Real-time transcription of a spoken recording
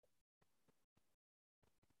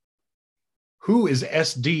Who is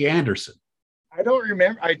SD Anderson? I don't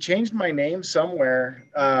remember. I changed my name somewhere.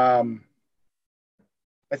 I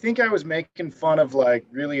think I was making fun of like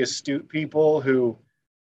really astute people who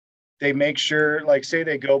they make sure, like, say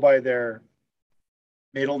they go by their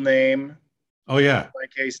middle name, Oh yeah. my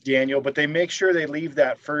case Daniel, but they make sure they leave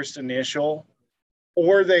that first initial,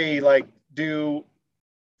 or they like do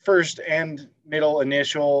first and middle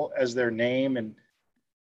initial as their name, and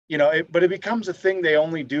but it becomes a thing they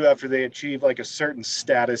only do after they achieve like a certain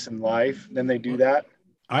status in life. Then they do that.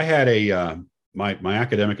 I had a my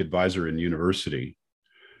academic advisor in university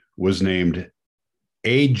was named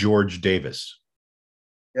A. George Davis,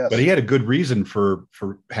 but he Yes, had a good reason for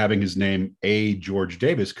having his name A. George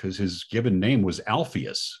Davis because his given name was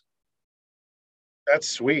Alpheus. that's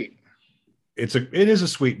sweet. It is a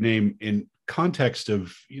sweet name in context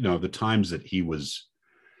of the times that he was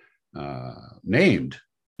named,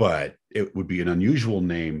 but it would be an unusual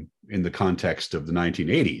name in the context of the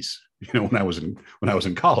 1980s. When I was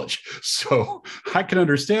in college, so I can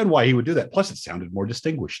understand why he would do that. Plus, it sounded more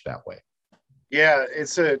distinguished that way. Yeah,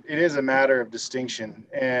 it is a matter of distinction.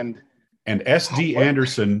 And Oh, SD what?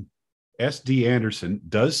 Anderson, SD Anderson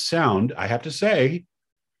does sound, I have to say,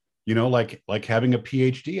 like having a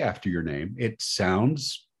PhD after your name. It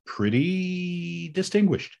sounds pretty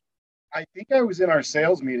distinguished. I think I was in our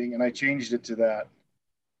sales meeting and I changed it to that.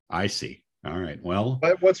 I see. All right. Well,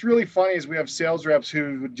 But what's really funny is we have sales reps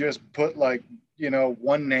who would just put like,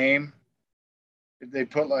 one name. They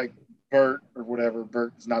put like Bert or whatever.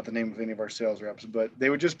 Bert is not the name of any of our sales reps, but they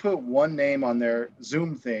would just put one name on their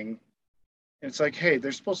Zoom thing. And it's like, hey,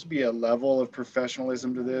 there's supposed to be a level of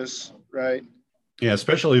professionalism to this, right? yeah, But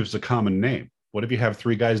especially if it's a common name. What if you have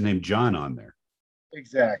three guys named John on there?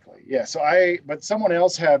 exactly. Yeah. But someone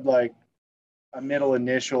else had like a middle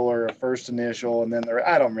initial or a first initial, and then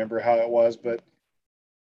I don't remember how it was, but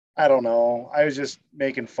I don't know. I was just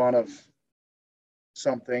making fun of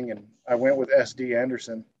something, and I went with SD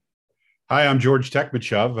Anderson. Hi, I'm George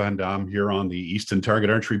Tekmitchov, and I'm here on the Easton Target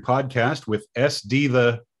Archery Podcast with SD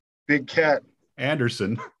the Big Cat.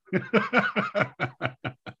 Anderson. I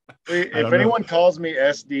If don't know. anyone calls me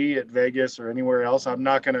SD at Vegas or anywhere else, I'm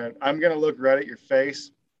gonna look right at your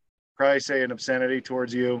face, probably say an obscenity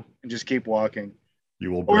towards you, and just keep walking.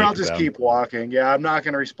 You will Or I'll break just them. keep walking. Yeah, I'm not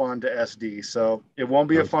gonna respond to SD. So it won't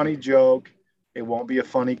be a Okay. funny joke. It won't be a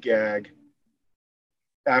funny gag.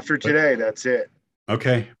 After But today, that's it.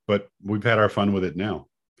 okay, but we've had our fun with it now.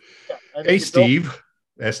 Yeah, I Hey, think it's over. Steve,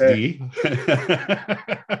 Hey, SD.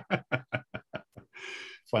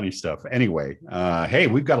 Funny stuff. Anyway, hey,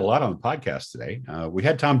 we've got a lot on the podcast today. We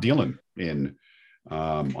had Tom Dillon in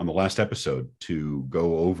on the last episode to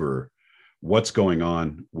go over what's going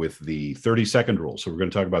on with the 30-second rule. So we're going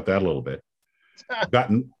to talk about that a little bit.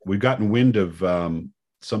 We've gotten wind of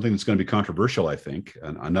something that's going to be controversial, I think,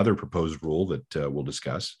 another proposed rule that we'll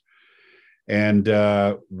discuss. And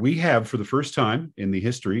we have, for the first time in the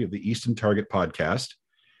history of the Easton Target podcast,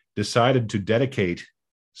 decided to dedicate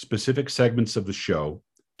specific segments of the show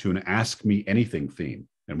to an Ask Me Anything theme.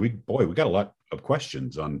 And we got a lot of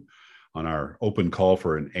questions on our open call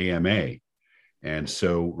for an AMA. And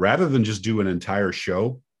so rather than just do an entire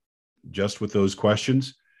show just with those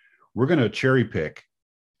questions, we're going to cherry pick.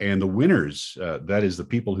 And the winners, that is the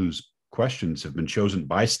people whose questions have been chosen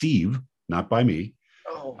by Steve, not by me.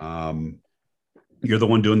 oh, You're the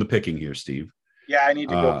one doing the picking here, Steve. yeah, I need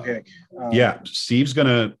to go pick. Yeah, Steve's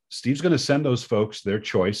gonna send those folks their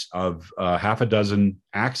choice of half a dozen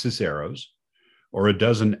Axis arrows or a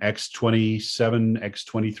dozen X27,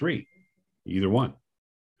 X23, either one.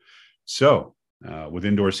 So with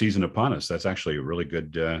indoor season upon us, that's actually a really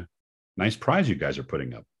good, nice prize you guys are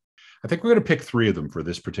putting up. I think we're going to pick three of them for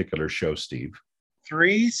this particular show, Steve.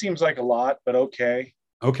 Three seems like a lot, but okay.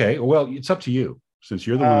 Okay, well, it's up to you since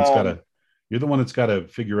you're the one that's got to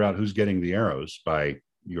figure out who's getting the arrows by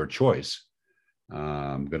your choice.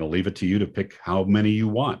 I'm going to leave it to you to pick how many you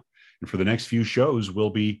want. And for the next few shows, we'll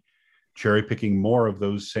be cherry picking more of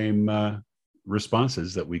those same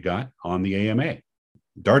responses that we got on the AMA.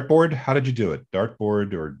 Dartboard, how did you do it?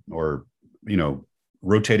 Dartboard or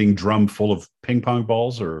rotating drum full of ping pong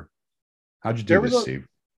balls, or how'd you do There was this, a Steve?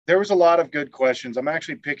 there was a lot of good questions. I'm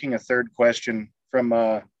actually picking a third question from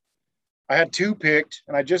I had two picked,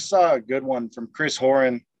 and I just saw a good one from Chris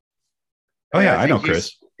Horan, Oh and yeah, I I think know he's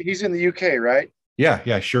Chris. he's in the UK, right?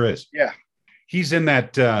 Yeah, sure is. Yeah. He's in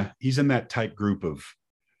that tight group of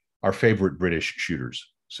our favorite British shooters.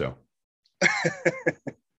 So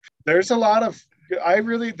There's a lot of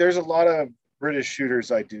there's a lot of British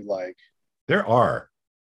shooters I do like. there are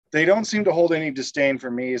They don't seem to hold any disdain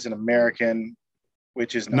for me as an American,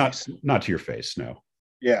 which is not nice. not to your face, no.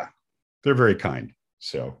 Yeah. they're very kind.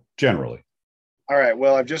 So generally. All right.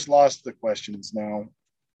 Well, I've just lost the questions now.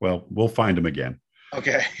 Well, we'll find them again.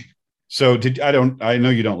 Okay. So I know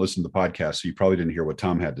you don't listen to the podcast, so you probably didn't hear what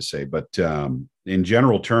Tom had to say, but in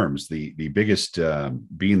general terms, the biggest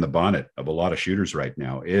bee in the bonnet of a lot of shooters right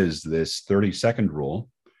now is this 30-second rule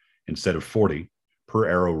instead of 40 per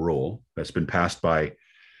arrow rule that's been passed by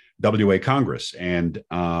WA Congress. And,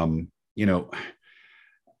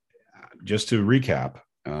 just to recap,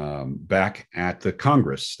 back at the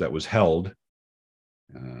Congress that was held,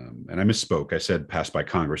 and I misspoke. I said passed by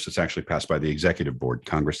Congress. It's actually passed by the executive board.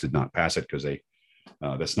 Congress did not pass it because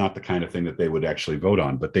that's not the kind of thing that they would actually vote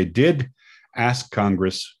on. But they did ask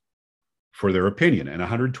Congress for their opinion, and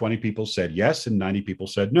 120 people said yes, and 90 people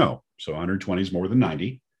said no. So 120 is more than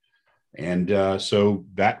 90. And so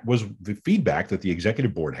that was the feedback that the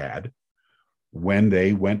executive board had when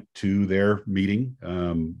they went to their meeting,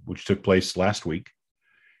 which took place last week,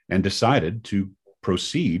 and decided to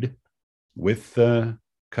proceed with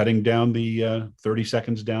cutting down the 30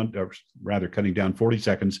 seconds down, or rather cutting down 40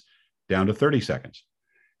 seconds down to 30 seconds.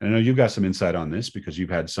 And I know you've got some insight on this because you've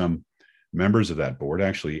had some members of that board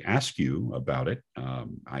actually ask you about it,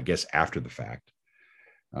 I guess, after the fact.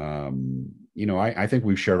 I think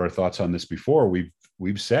we've shared our thoughts on this before.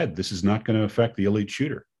 We've said this is not going to affect the elite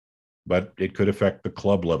shooter, but it could affect the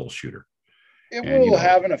club level shooter. It will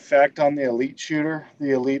have an effect on the elite shooter,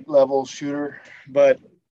 the elite level shooter, but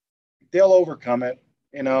they'll overcome it.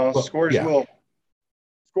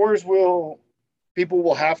 People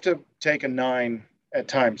will have to take a 9 at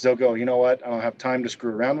times. They'll go, you know what? I don't have time to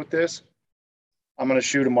screw around with this. I'm going to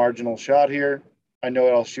shoot a marginal shot here. I know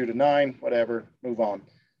I'll shoot a 9, whatever, move on.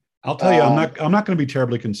 I'll tell you, I'm not going to be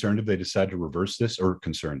terribly concerned if they decide to reverse this, or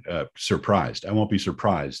surprised. I won't be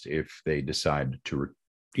surprised if they decide to,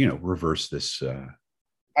 reverse this.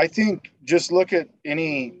 I think just look at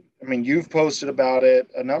you've posted about it.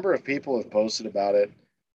 A number of people have posted about it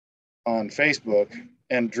on Facebook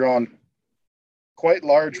and drawn quite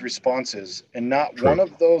large responses. And not True. One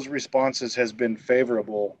of those responses has been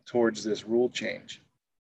favorable towards this rule change.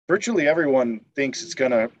 Virtually everyone thinks it's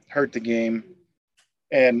going to hurt the game.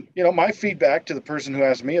 And, my feedback to the person who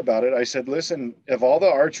asked me about it, I said, listen, of all the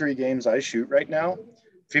archery games I shoot right now,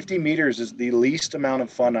 50 meters is the least amount of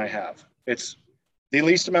fun I have. It's the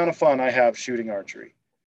least amount of fun I have shooting archery.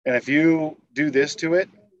 And if you do this to it,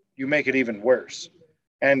 you make it even worse.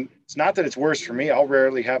 And it's not that it's worse for me. I'll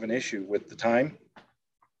rarely have an issue with the time.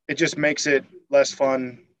 It just makes it less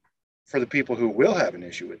fun for the people who will have an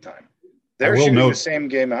issue with time. They're shooting the same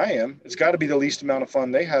game I am. It's got to be the least amount of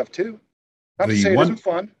fun they have too. Not to say it isn't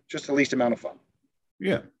fun, just the least amount of fun.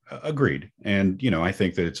 Yeah, agreed. And, I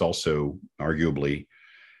think that it's also arguably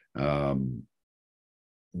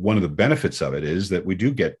one of the benefits of it is that we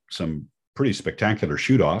do get some pretty spectacular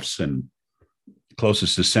shoot-offs, and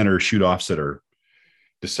closest to center shoot-offs that are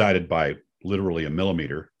decided by literally a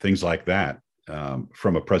millimeter, things like that.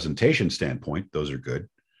 From a presentation standpoint, those are good.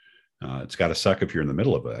 It's got to suck if you're in the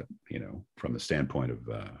middle of that, from the standpoint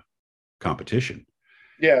of competition.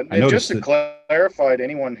 Yeah, and just to clarify to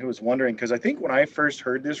anyone who was wondering, because I think when I first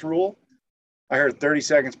heard this rule, I heard 30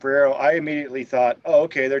 seconds per arrow. I immediately thought, oh,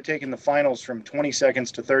 okay, they're taking the finals from 20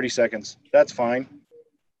 seconds to 30 seconds. That's fine.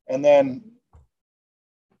 And then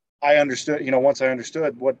I understood, once I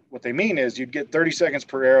understood what they mean is you'd get 30 seconds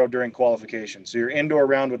per arrow during qualification. So your indoor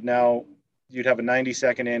round you'd have a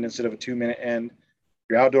 90-second end instead of a 2-minute end.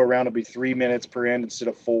 Your outdoor round would be 3 minutes per end instead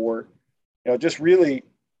of 4. Just really,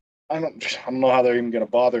 I don't know how they're even going to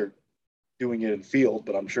bother doing it in field,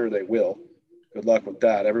 but I'm sure they will. Good luck with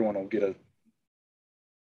that. Everyone will get a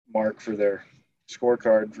mark for their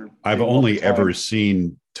scorecard. I've only ever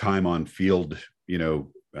seen time on field,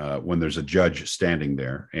 when there's a judge standing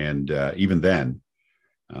there. And even then,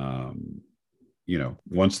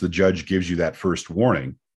 once the judge gives you that first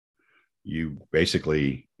warning, you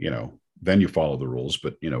basically, then you follow the rules.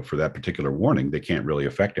 But, for that particular warning, they can't really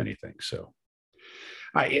affect anything. So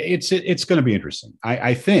it's going to be interesting.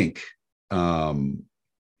 I think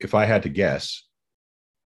if I had to guess,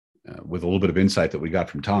 with a little bit of insight that we got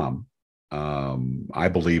from Tom, I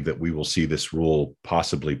believe that we will see this rule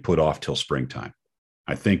possibly put off till springtime.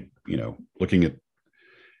 I think, looking at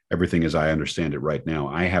everything as I understand it right now,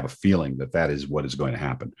 I have a feeling that is what is going to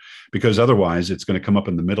happen, because otherwise it's going to come up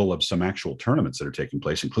in the middle of some actual tournaments that are taking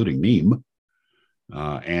place, including Nîmes.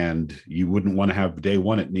 And you wouldn't want to have day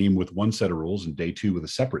one at Nîmes with one set of rules and day two with a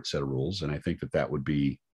separate set of rules. And I think that would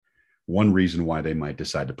be one reason why they might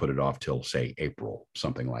decide to put it off till, say, April,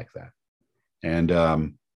 something like that.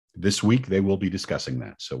 And this week they will be discussing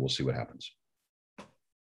that. So we'll see what happens.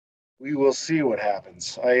 We will see what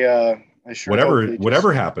happens. I I sure hope they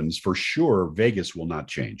whatever happens, for sure, Vegas will not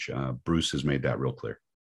change. Bruce has made that real clear.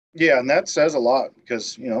 Yeah, and that says a lot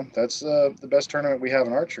because that's the best tournament we have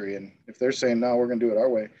in archery. And if they're saying no, we're going to do it our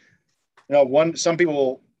way. Some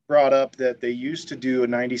people brought up that they used to do a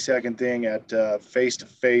 90-second thing at Face to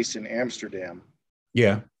Face in Amsterdam.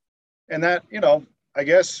 Yeah, and that I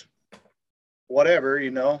guess whatever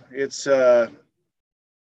it's at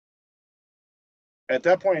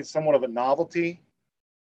that point it's somewhat of a novelty.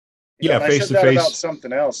 Face to face face. About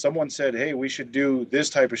something else. Someone said, "Hey, we should do this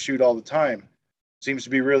type of shoot all the time." Seems to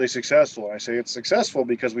be really successful. And I say it's successful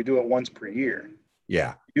because we do it once per year.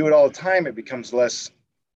 Yeah, you do it all the time, it becomes less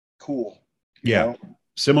cool. Yeah,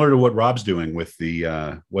 similar to what Rob's doing with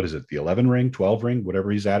the what is it, the 11 ring, 12 ring, whatever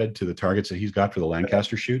he's added to the targets that he's got for the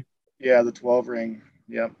Lancaster shoot. Yeah, the 12 ring.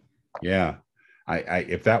 Yep. Yeah, I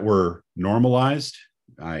if that were normalized,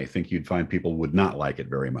 I think you'd find people would not like it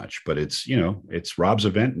very much. But it's it's Rob's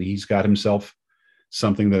event, and he's got himself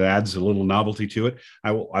something that adds a little novelty to it.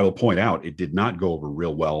 I will point out it did not go over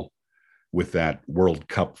real well with that World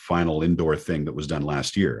Cup final indoor thing that was done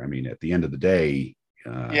last year. I mean, at the end of the day,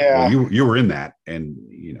 well, you were in that, and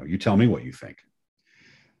you tell me what you think.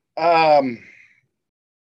 Yeah,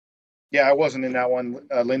 I wasn't in that one.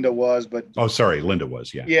 Linda was, but sorry, Linda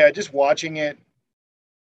was. Yeah. Yeah, just watching it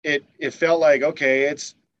felt like, okay,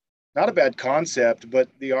 it's not a bad concept, but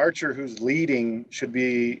the archer who's leading should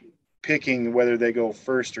be picking whether they go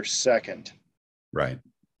first or second. Right.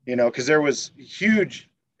 Because there was huge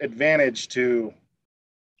advantage to.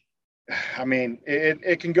 I mean,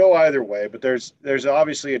 it can go either way, but there's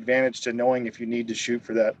obviously advantage to knowing if you need to shoot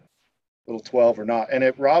for that little 12 or not. And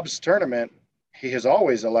at Rob's tournament, he has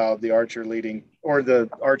always allowed the archer leading, or the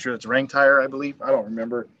archer that's ranked higher, I believe. I don't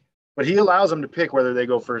remember. But he allows them to pick whether they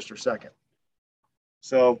go first or second.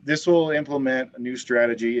 So this will implement a new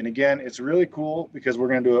strategy. And again, it's really cool because we're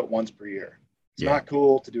going to do it once per year. It's not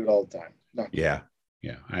cool to do it all the time. Not cool. Yeah.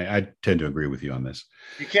 I tend to agree with you on this.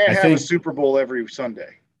 You can't have a Super Bowl every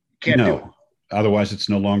Sunday. You can't do it. Otherwise, it's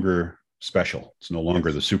no longer special. It's no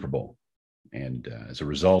longer the Super Bowl. And as a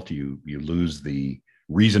result, you lose the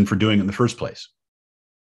reason for doing it in the first place.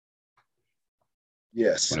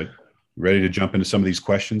 Yes. Right. Ready to jump into some of these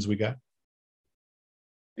questions we got?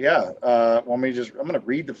 Yeah. I'm going to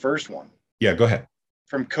read the first one. Yeah, go ahead.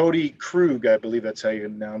 From Cody Krug, I believe that's how you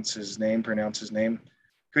pronounce his name.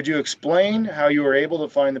 Could you explain how you were able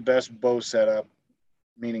to find the best bow setup,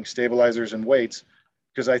 meaning stabilizers and weights?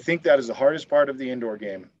 Because I think that is the hardest part of the indoor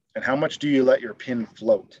game. And how much do you let your pin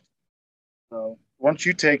float? So once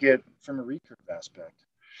you take it from a recurve aspect.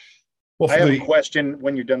 Well, I have a question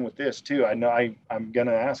when you're done with this too. I know I'm going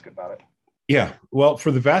to ask about it. Yeah. Well,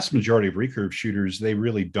 for the vast majority of recurve shooters, they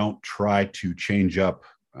really don't try to change up.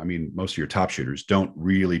 I mean, most of your top shooters don't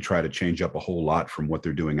really try to change up a whole lot from what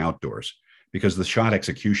they're doing outdoors, because the shot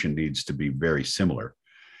execution needs to be very similar.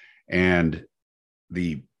 And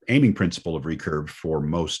the aiming principle of recurve for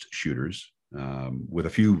most shooters, with a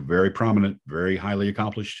few very prominent, very highly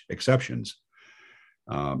accomplished exceptions,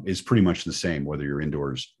 is pretty much the same, whether you're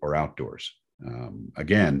indoors or outdoors.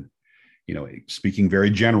 Again, speaking very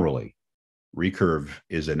generally, recurve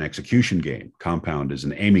is an execution game. Compound is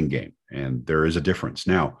an aiming game, and there is a difference.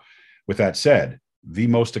 Now, with that said, the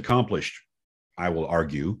most accomplished, I will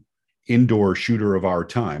argue, indoor shooter of our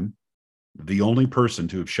time, the only person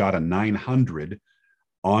to have shot a 900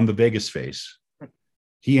 on the Vegas face,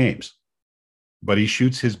 he aims, but he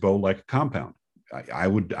shoots his bow like a compound. I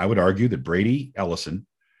would argue that Brady Ellison,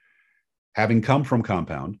 having come from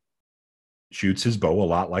compound, shoots his bow a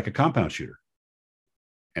lot like a compound shooter.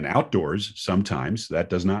 And outdoors, sometimes that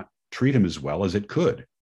does not treat him as well as it could.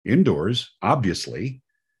 Indoors, obviously,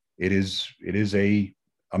 it is a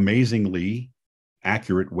amazingly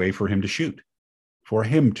accurate way for him to shoot.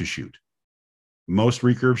 Most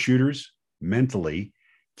recurve shooters mentally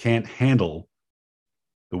can't handle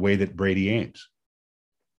the way that Brady aims.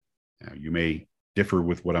 Now, you may differ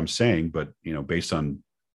with what I'm saying, but based on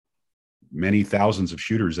many thousands of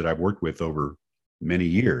shooters that I've worked with over many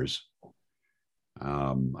years,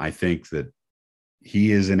 I think that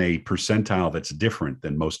he is in a percentile that's different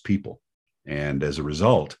than most people. And as a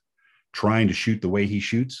result, trying to shoot the way he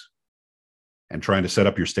shoots and trying to set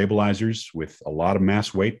up your stabilizers with a lot of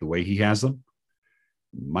mass weight the way he has them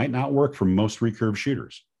might not work for most recurve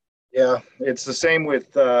shooters. Yeah, it's the same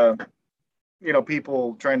with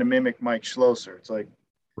people trying to mimic Mike Schlosser. It's like,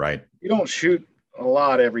 right, you don't shoot a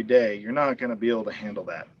lot every day, you're not going to be able to handle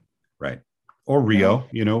that. Right. Or Rio,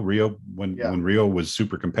 Rio, when Rio was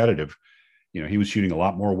super competitive, he was shooting a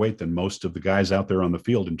lot more weight than most of the guys out there on the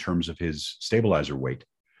field in terms of his stabilizer weight.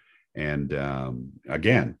 And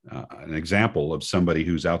again, an example of somebody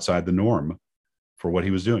who's outside the norm for what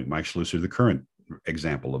he was doing. Mike Schlusser, the current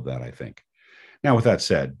example of that, I think. Now, with that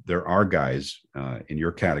said, there are guys in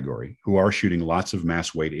your category who are shooting lots of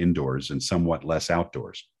mass weight indoors and somewhat less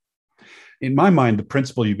outdoors. In my mind, the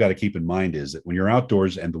principle you've got to keep in mind is that when you're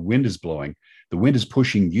outdoors and the wind is blowing, the wind is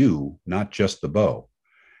pushing you, not just the bow.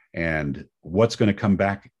 And what's going to come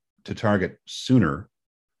back to target sooner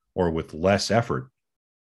or with less effort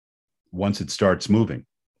once it starts moving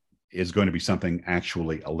is going to be something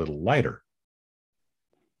actually a little lighter.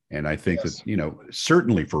 And I think that,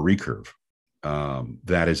 certainly for recurve,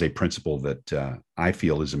 that is a principle that I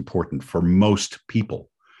feel is important for most people.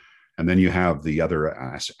 And then you have the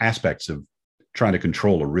other aspects of trying to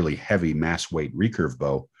control a really heavy mass weight recurve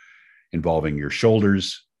bow involving your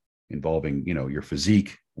shoulders, involving, your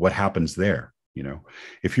physique. What happens there?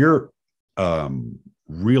 If you're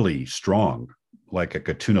really strong, like a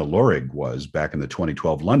Katuna Lorig was back in the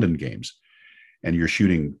 2012 London games, and you're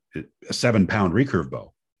shooting a 7-pound recurve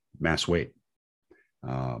bow, mass weight,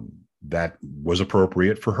 that was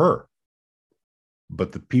appropriate for her.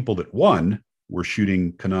 But the people that won were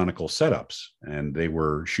shooting canonical setups, and they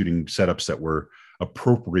were shooting setups that were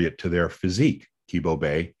appropriate to their physique. Thibaut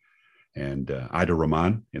Bay and Ida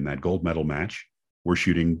Rahman in that gold medal match were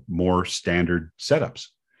shooting more standard setups.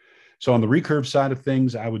 So on the recurve side of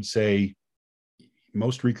things, I would say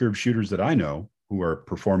most recurve shooters that I know who are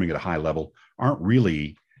performing at a high level aren't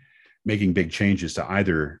really making big changes to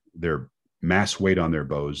either their mass weight on their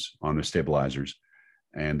bows, on their stabilizers,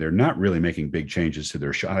 and they're not really making big changes to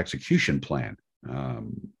their shot execution plan.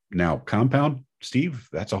 Now, compound, Steve,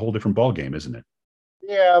 that's a whole different ballgame, isn't it?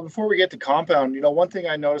 Yeah, before we get to compound, one thing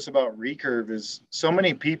I notice about recurve is so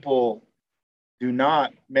many people do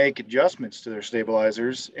not make adjustments to their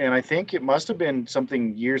stabilizers. And I think it must have been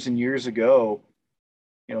something years and years ago,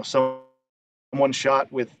 someone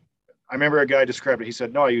shot with, I remember a guy described it. He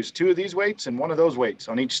said, no, I use 2 of these weights and 1 of those weights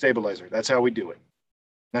on each stabilizer. That's how we do it.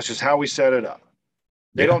 That's just how we set it up.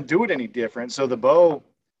 They don't do it any different. So the bow,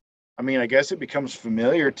 I guess it becomes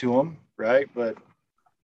familiar to them, right? But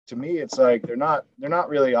to me, it's like they're not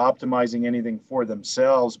really optimizing anything for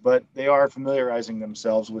themselves, but they are familiarizing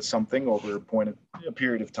themselves with something over a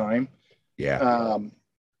period of time. Yeah.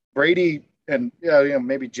 Brady and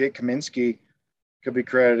maybe Jake Kaminsky could be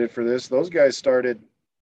credited for this. Those guys started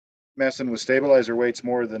messing with stabilizer weights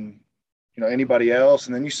more than anybody else,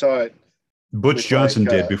 and then you saw it. Butch Johnson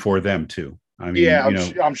did before them too.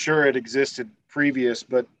 I'm sure it existed previous,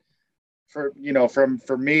 but for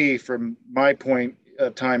me, from my point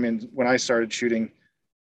of time and when I started shooting,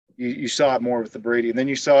 you saw it more with the Brady, and then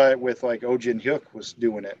you saw it with like Oh-Jin Hyuk was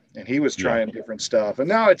doing it, and he was trying different stuff, and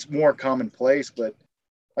now it's more commonplace. But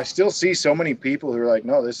I still see so many people who are like,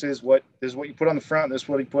 no, this is what you put on the front, this is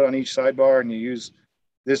what you put on each sidebar, and you use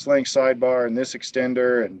this length sidebar and this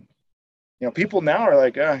extender, and people now are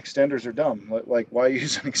like, extenders are dumb. Like, why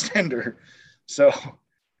use an extender? So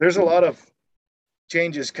there's a lot of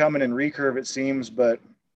changes coming in recurve, it seems, but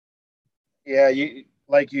yeah,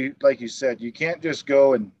 like you said, you can't just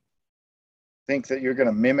go and think that you're going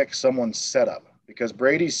to mimic someone's setup, because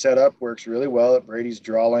Brady's setup works really well at Brady's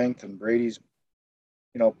draw length and Brady's,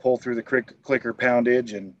 pull through the clicker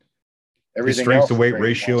poundage and everything. The strength to weight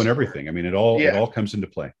ratio and everything. It all comes into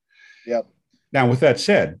play. Yep. Now, with that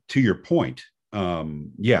said, to your point,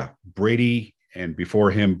 Brady and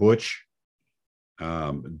before him, Butch,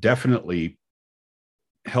 definitely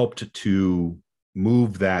helped to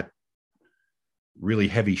move that really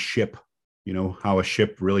heavy ship. How a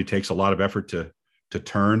ship really takes a lot of effort to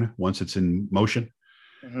turn once it's in motion.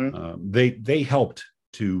 Mm-hmm. They helped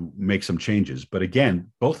to make some changes. But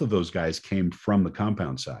again, both of those guys came from the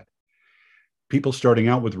compound side. People starting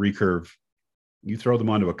out with recurve, you throw them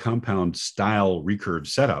onto a compound style recurve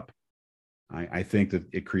setup, I think that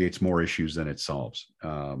it creates more issues than it solves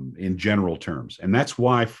in general terms. And that's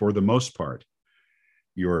why, for the most part,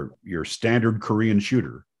 your standard Korean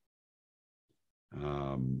shooter,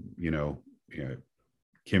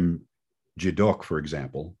 Kim Ji-duk, for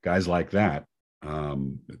example, guys like that,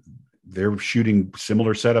 they're shooting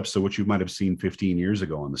similar setups to what you might have seen 15 years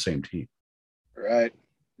ago on the same team. Right.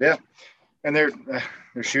 Yeah. And their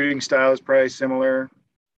shooting style is probably similar.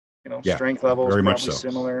 Strength level is probably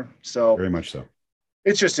similar. So very much so.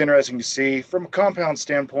 It's just interesting to see from a compound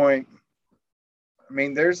standpoint.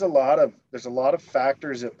 There's a lot of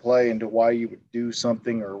factors at play into why you would do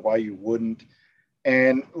something or why you wouldn't.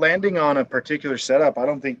 And landing on a particular setup, I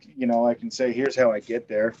don't think, I can say, here's how I get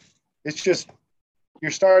there. It's just,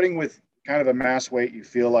 you're starting with kind of a mass weight you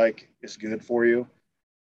feel like is good for you.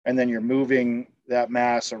 And then you're moving that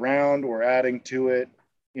mass around or adding to it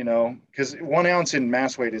because 1 ounce in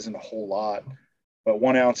mass weight isn't a whole lot, but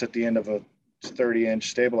 1 ounce at the end of a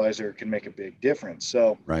 30-inch stabilizer can make a big difference.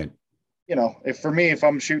 So, Right. if for me, if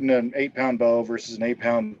I'm shooting an 8-pound bow versus an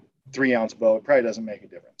 8-pound 3-ounce bow, it probably doesn't make a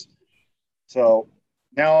difference. So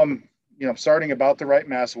now I'm, starting about the right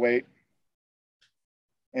mass weight,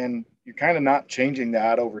 and you're kind of not changing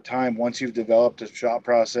that over time. Once you've developed a shot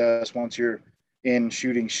process, once you're in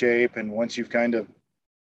shooting shape, and once you've kind of,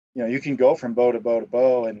 you can go from bow to bow to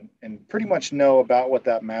bow and pretty much know about what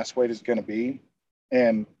that mass weight is going to be.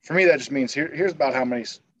 And for me, that just means here's about how many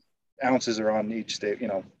ounces are on each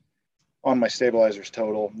on my stabilizers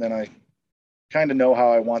total. Then I kind of know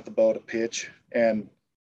how I want the bow to pitch, and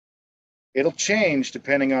it'll change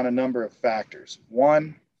depending on a number of factors.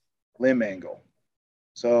 One, limb angle.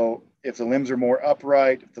 So if the limbs are more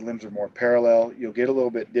upright, if the limbs are more parallel, you'll get a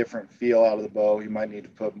little bit different feel out of the bow. You might need to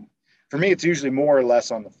put, for me, it's usually more or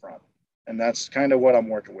less on the front. And that's kind of what I'm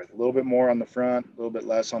working with. A little bit more on the front, a little bit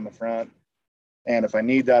less on the front. And if I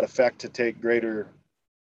need that effect to take greater,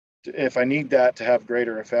 if I need that to have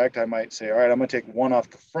greater effect, I might say, all right, I'm going to take one off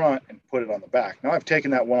the front and put it on the back. Now I've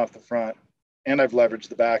taken that one off the front and I've leveraged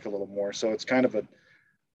the back a little more. So it's kind of a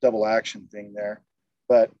double action thing there.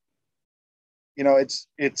 But, I'm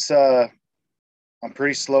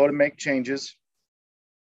pretty slow to make changes.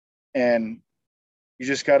 And you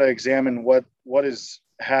just got to examine what is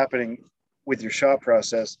happening with your shot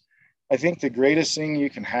process. I think the greatest thing you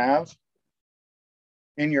can have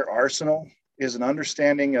in your arsenal is an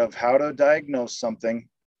understanding of how to diagnose something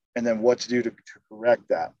and then what to do to correct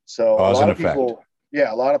that. So a lot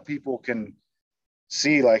of people can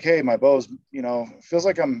see like, hey, my bow's, feels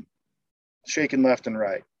like I'm shaking left and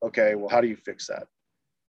right. Okay, well, how do you fix that?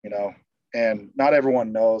 And not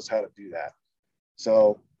everyone knows how to do that.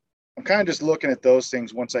 So I'm kind of just looking at those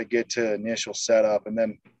things once I get to initial setup and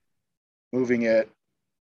then moving it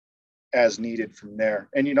as needed from there.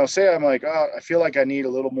 And, say I'm like, oh, I feel like I need a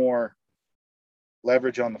little more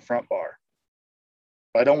leverage on the front bar.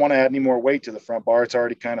 I don't want to add any more weight to the front bar. It's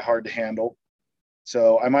already kind of hard to handle.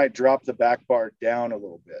 So I might drop the back bar down a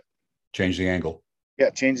little bit. Change the angle. Yeah,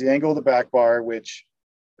 change the angle of the back bar, which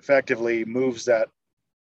effectively moves that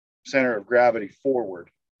center of gravity forward.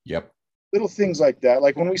 Yep. Little things like that.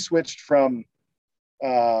 Like when we switched from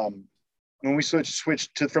from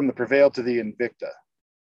the Prevail to the Invicta,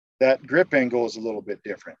 that grip angle is a little bit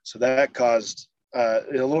different. So that caused a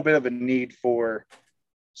little bit of a need for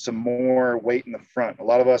some more weight in the front. A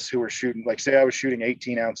lot of us who were shooting, like say I was shooting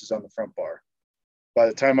 18 ounces on the front bar. By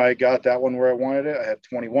the time I got that one where I wanted it, I had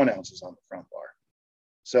 21 ounces on the front bar.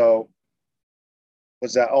 So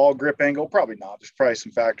was that all grip angle? Probably not. There's probably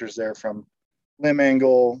some factors there from limb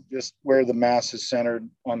angle, just where the mass is centered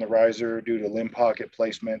on the riser due to limb pocket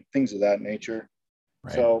placement, things of that nature.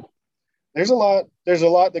 Right. So there's a lot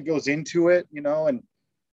that goes into it, and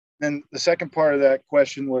then the second part of that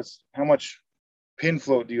question was how much pin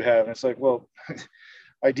float do you have? And it's like, well,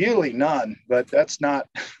 ideally none, but that's not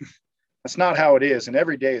how it is. And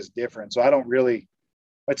every day is different. So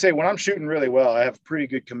I'd say when I'm shooting really well, I have pretty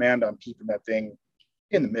good command on keeping that thing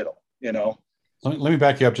in the middle, Let me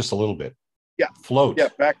back you up just a little bit. Yeah. Float. Yeah.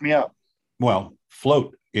 Back me up. Well,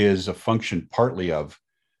 float is a function partly of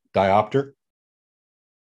diopter,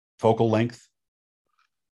 focal length,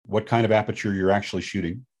 what kind of aperture you're actually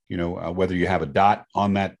shooting, whether you have a dot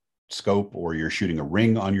on that scope or you're shooting a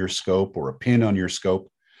ring on your scope or a pin on your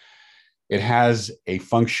scope. It has a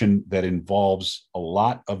function that involves a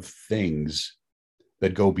lot of things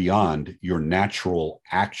that go beyond your natural,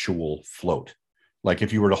 actual float. Like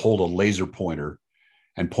if you were to hold a laser pointer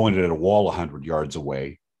and point it at a wall 100 yards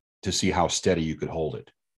away to see how steady you could hold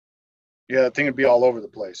it. Yeah, that thing would be all over the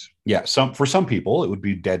place. Yeah, for some people, it would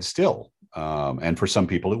be dead still. And for some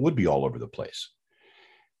people, it would be all over the place.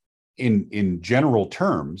 In general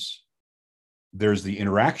terms, there's the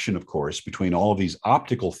interaction, of course, between all of these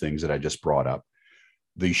optical things that I just brought up,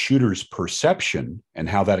 the shooter's perception and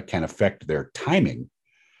how that can affect their timing.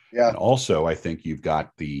 Yeah. And also, I think you've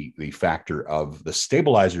got the factor of the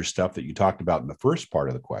stabilizer stuff that you talked about in the first part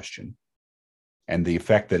of the question and the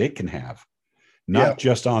effect that it can have, not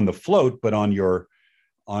just on the float, but on your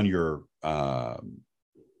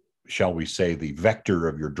shall we say, the vector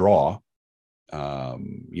of your draw,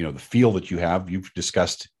 the feel that you have. You've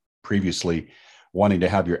discussed previously wanting to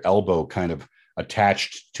have your elbow kind of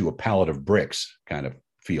attached to a pallet of bricks kind of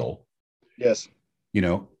feel. Yes.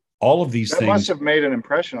 All of these things. That must have made an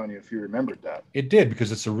impression on you if you remembered that. It did,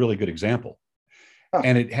 because it's a really good example. Huh.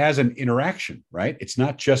 And it has an interaction, right? It's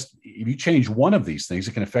not just, if you change one of these things,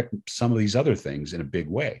 it can affect some of these other things in a big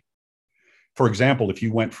way. For example, if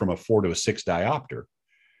you went from a 4 to a 6 diopter,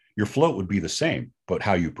 your float would be the same, but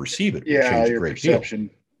how you perceive it would Yeah, change a your great deal. perception.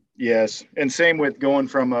 Yes. And same with going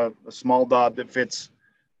from a small dot that fits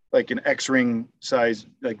like an X-ring size,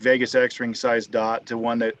 like Vegas X-ring size dot to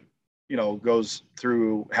one that, goes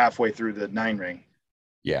through halfway through the 9 ring,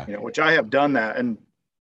 Yeah. which I have done that. And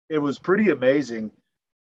it was pretty amazing.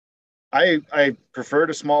 I preferred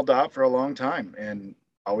a small dot for a long time and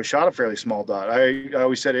I always shot a fairly small dot. I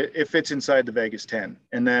always said it fits inside the Vegas 10.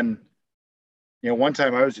 And then, one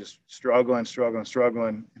time I was just struggling.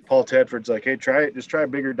 And Paul Tedford's like, hey, just try a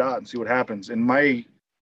bigger dot and see what happens. And my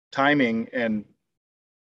timing and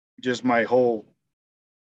just my whole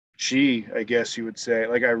I guess you would say,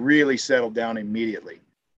 like I really settled down immediately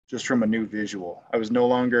just from a new visual. I was no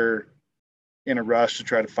longer in a rush to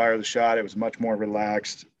try to fire the shot. It was much more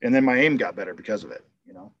relaxed. And then my aim got better because of it,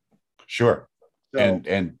 Sure. So,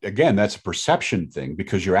 and again, that's a perception thing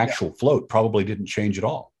because your actual float probably didn't change at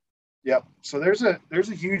all. Yep. So there's a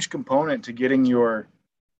huge component to getting your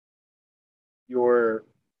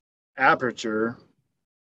aperture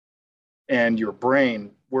and your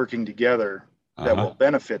brain working together that will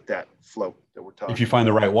benefit that float that we're talking if you find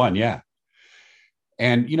about. the right one. Yeah.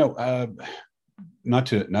 And, not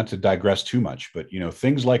to digress too much, but,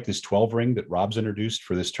 things like this 12 ring that Rob's introduced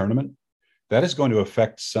for this tournament, that is going to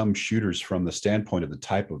affect some shooters from the standpoint of the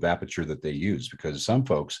type of aperture that they use, because some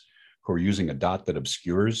folks who are using a dot that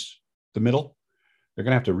obscures the middle, they're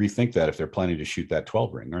going to have to rethink that if they're planning to shoot that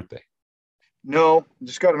 12 ring, aren't they? No,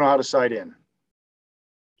 just got to know how to sight in.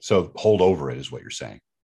 So hold over it is what you're saying.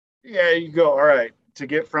 Yeah, you go, all right, to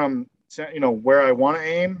get from, where I want to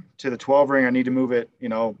aim to the 12 ring, I need to move it,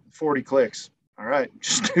 40 clicks. All right,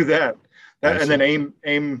 just do that. And then aim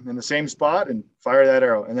in the same spot and fire that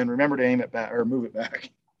arrow. And then remember to aim it back or move it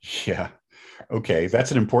back. Yeah. Okay.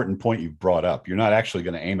 That's an important point you've brought up. You're not actually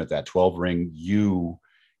going to aim at that 12 ring. You,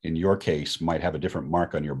 in your case, might have a different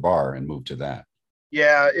mark on your bar and move to that.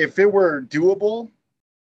 Yeah. If it were doable,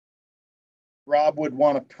 Rob would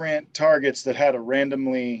want to print targets that had a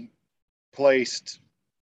randomly placed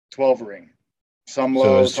 12 ring, some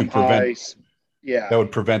low, some high. Yeah. That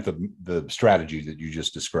would prevent the strategy that you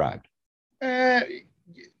just described.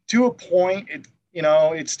 To a point,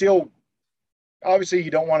 it's still, obviously you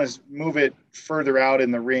don't want to move it further out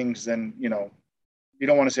in the rings than, you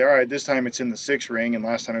don't want to say, all right, this time it's in the 6 ring and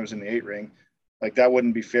last time it was in the 8 ring. Like that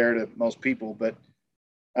wouldn't be fair to most people, but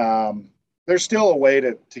there's still a way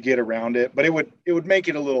to get around it, but it would make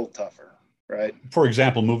it a little tougher, right? For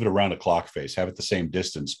example, move it around a clock face, have it the same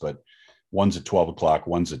distance, but one's at 12 o'clock,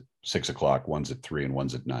 one's at 6 o'clock, one's at 3, and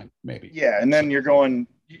one's at 9, maybe. Yeah, and then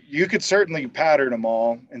you could certainly pattern them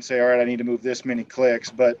all and say, all right, I need to move this many clicks,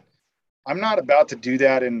 but I'm not about to do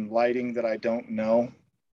that in lighting that I don't know.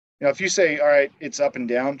 If you say, all right, it's up and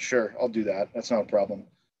down, sure, I'll do that. That's not a problem.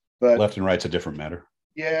 But left and right's a different matter.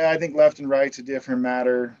 Yeah, I think left and right's a different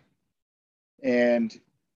matter. And,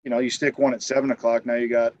 you stick one at 7 o'clock, now you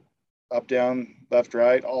got up, down, left,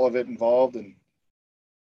 right, all of it involved. And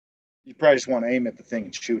you probably just want to aim at the thing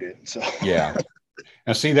and shoot it. So yeah.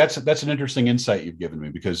 Now, see, that's an interesting insight you've given me,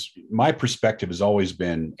 because my perspective has always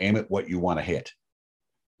been aim at what you want to hit.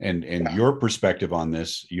 And your perspective on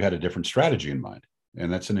this, you had a different strategy in mind.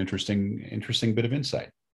 And that's an interesting bit of insight.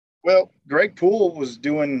 Well, Greg Poole was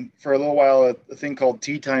doing for a little while a thing called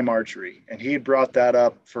Tea Time Archery, and he had brought that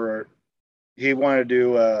up he wanted to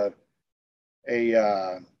do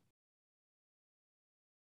a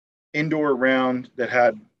indoor round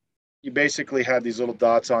that you basically had these little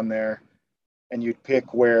dots on there, and you'd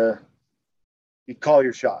pick where you'd call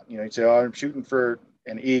your shot. You'd say, oh, I'm shooting for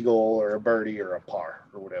an eagle or a birdie or a par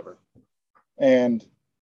or whatever. And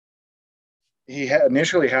he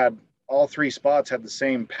initially had all 3 spots had the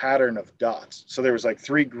same pattern of dots. So there was like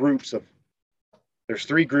 3 groups of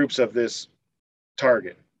this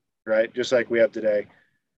target, right? Just like we have today.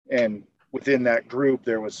 And within that group,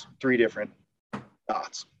 there was 3 different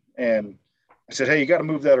dots. And I said, hey, you got to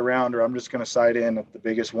move that around, or I'm just going to sight in at the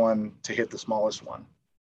biggest one to hit the smallest one.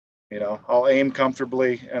 I'll aim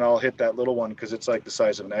comfortably and I'll hit that little one because it's like the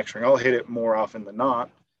size of an X-ring. I'll hit it more often than not.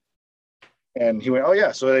 And he went, oh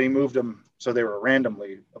yeah. So then he moved them so they were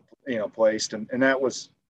randomly, placed, and that was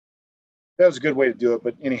a good way to do it.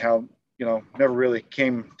 But anyhow, never really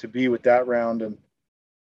came to be with that round. And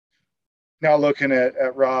now looking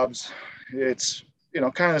at Rob's, it's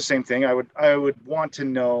kind of the same thing. I would want to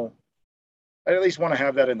know. I at least want to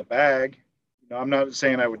have that in the bag. I'm not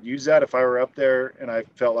saying I would use that if I were up there and I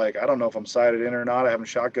felt like I don't know if I'm sighted in or not. I haven't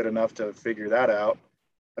shot good enough to figure that out.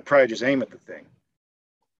 I'd probably just aim at the thing.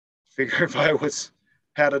 Figure if I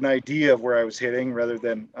had an idea of where I was hitting rather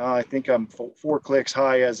than I think I'm 4 clicks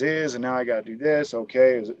high as is, and now I got to do this.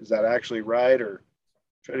 Okay, is that actually right? Or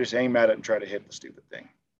Try to just aim at it and try to hit the stupid thing.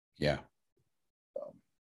 Yeah. So,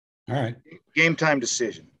 all right. Game time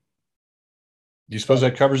decision. Do you suppose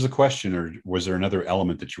that covers the question, or was there another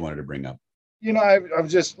element that you wanted to bring up? You know, I've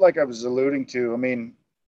just, like I was alluding to, I mean,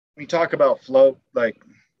 we talk about float, like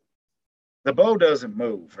the bow doesn't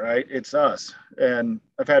move, right? It's us. And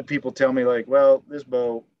I've had people tell me, like, well, this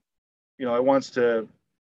bow, you know, it wants to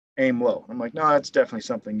aim low. I'm like, no, that's definitely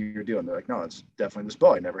something you're doing. They're like, no, it's definitely this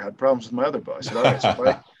bow. I never had problems with my other bow. I said,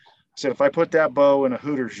 okay, so if I put that bow in a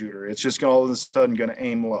hooter shooter, it's just all of a sudden going to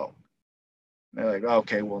aim low. And they're like,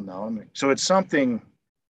 okay, well, no. I mean, so it's something.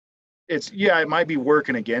 It might be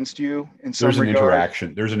working against you in some regard.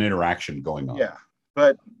 Interaction. There's an interaction going on. Yeah,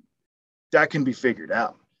 but that can be figured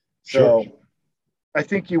out. Sure. So I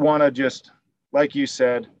think you want to just, like you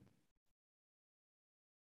said,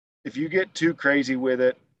 if you get too crazy with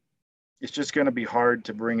it, it's just going to be hard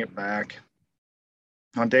to bring it back.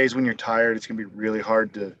 On days when you're tired, it's going to be really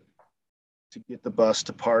hard to get the bus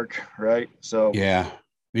to park, right? So yeah,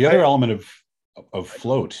 the other element of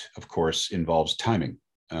float, of course, involves timing.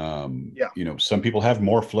 You know, some people have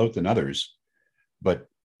more float than others, but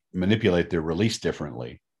manipulate their release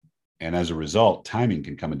differently, and as a result, timing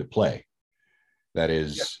can come into play. That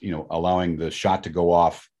is, you know, allowing the shot to go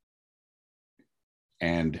off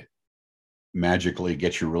and magically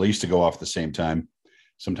get your release to go off at the same time.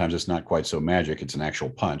 Sometimes it's not quite so magic; it's an actual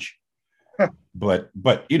punch. but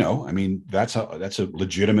you know, I mean, that's a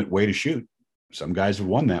legitimate way to shoot. Some guys have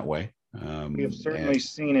won that way. We have certainly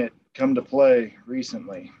seen it come to play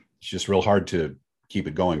recently. It's just real hard to keep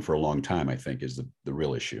it going for a long time, I think, is the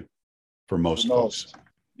real issue for most folks.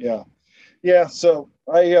 Yeah. So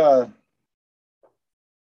to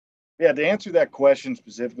answer that question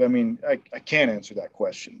specifically, I mean, I can't answer that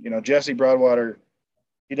question. You know, Jesse Broadwater,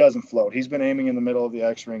 he doesn't float. He's been aiming in the middle of the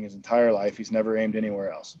X-ring his entire life. He's never aimed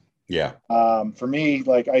anywhere else. Yeah. For me,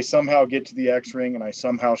 like, I somehow get to the X-ring and I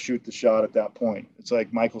somehow shoot the shot at that point. It's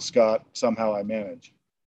like Michael Scott, somehow I manage,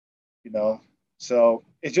 you know? So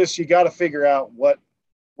it's just, you got to figure out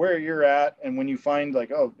where you're at. And when you find,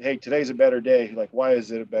 like, oh, hey, today's a better day. Like, why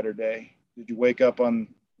is it a better day? Did you wake up on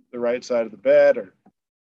the right side of the bed? Or,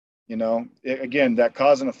 you know, again, that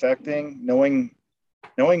cause and effect thing, knowing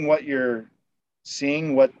what you're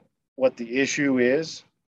seeing, what the issue is,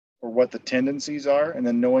 or what the tendencies are, and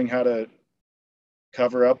then knowing how to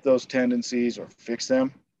cover up those tendencies or fix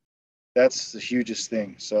them. That's the hugest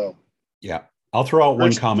thing. So yeah, I'll throw out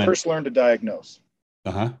one comment. First learn to diagnose.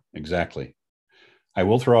 Exactly. I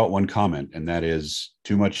will throw out one comment, and that is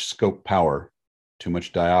too much scope power, too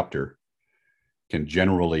much diopter can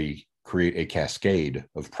generally create a cascade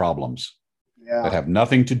of problems that have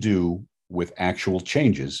nothing to do with actual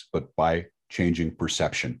changes, but by changing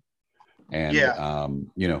perception. And,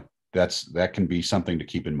 you know, that can be something to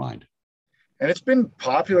keep in mind. And it's been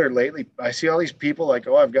popular lately. I see all these people like,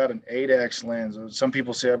 oh, I've got an 8X lens. Or some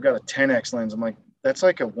people say I've got a 10X lens. I'm like, that's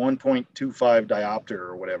like a 1.25 diopter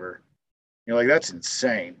or whatever. You know, like, that's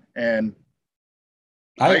insane. And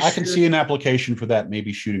I can see an application for that.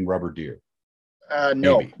 Maybe shooting rubber deer.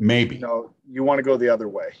 No, maybe. No, you want to go the other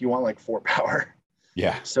way. You want like 4 power.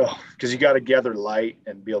 Yeah. So, because you got to gather light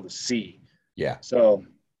and be able to see. Yeah. So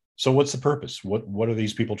what's the purpose? What are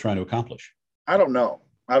these people trying to accomplish? I don't know.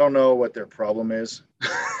 I don't know what their problem is.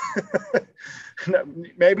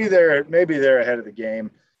 maybe they're ahead of the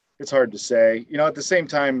game. It's hard to say. You know, at the same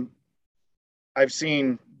time, I've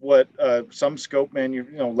seen what some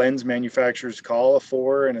lens manufacturers call a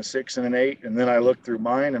 4 and a 6 and an 8, and then I look through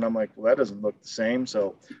mine and I'm like, well, that doesn't look the same.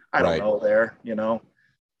 So I don't know there. You know,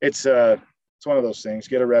 it's one of those things.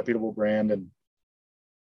 Get a reputable brand and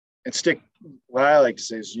stick. What I like to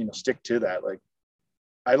say is, you know, stick to that. Like,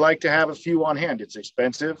 I like to have a few on hand. It's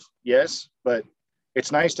expensive, yes, but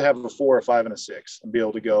it's nice to have a 4, a 5, and a 6 and be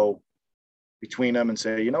able to go between them and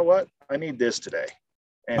say, you know what, I need this today,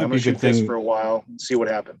 and I'm going to shoot this for a while and see what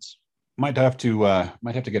happens. Might have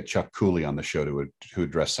to get Chuck Cooley on the show to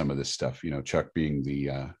address some of this stuff. You know, Chuck being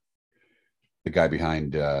the guy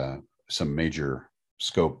behind some major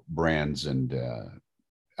scope brands and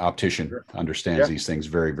optician, sure, understands these things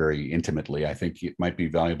very, very intimately. I think it might be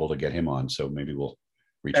valuable to get him on. So maybe we'll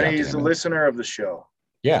reach out to him. And he's a listener of the show.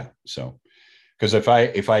 Yeah. So, because if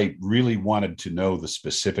I really wanted to know the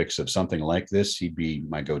specifics of something like this, he'd be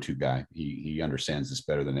my go-to guy. He understands this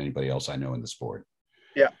better than anybody else I know in the sport.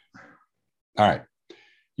 Yeah. All right.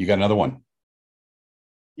 You got another one?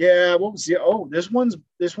 Yeah. What was this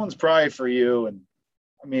one's probably for you. And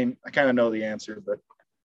I mean, I kind of know the answer, but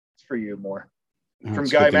it's for you more. From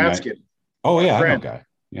Guy Matskin. I know Guy.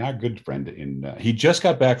 Yeah, a good friend. He just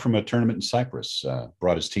got back from a tournament in Cyprus,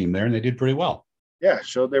 brought his team there, and they did pretty well. Yeah,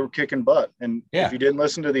 showed they were kicking butt. And Yeah. if you didn't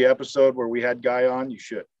listen to the episode where we had Guy on, you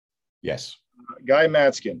should. Yes. Guy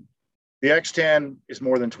Matskin. The X10 is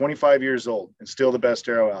more than 25 years old and still the best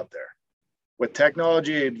arrow out there. With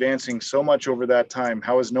technology advancing so much over that time,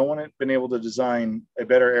 how has no one been able to design a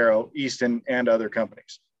better arrow, Easton and other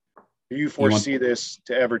companies? Do you foresee this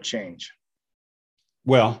to ever change?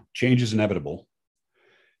 Well, change is inevitable.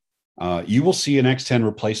 You will see an X10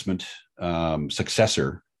 replacement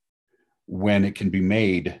successor when it can be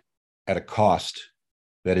made at a cost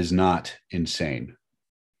that is not insane.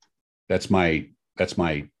 That's my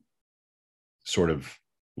sort of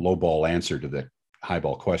lowball answer to the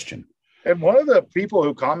highball question. And one of the people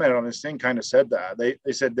who commented on this thing kind of said that they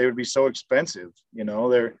said they would be so expensive. You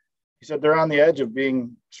know, he said they're on the edge of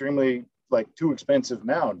being extremely like too expensive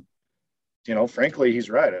now. You know, frankly, he's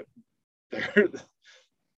right.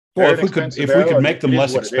 Well, if we could make them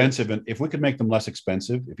less expensive, and if we could make them less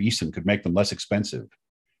expensive, if Easton could make them less expensive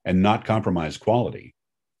and not compromise quality,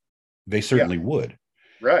 they certainly would.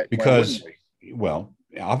 Right. Because, well,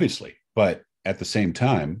 obviously, but at the same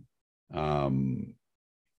time,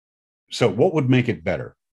 so what would make it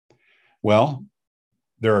better? Well,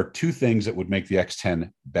 there are two things that would make the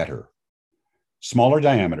X10 better. Smaller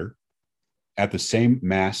diameter at the same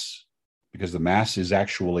mass, because the mass is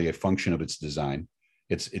actually a function of its design.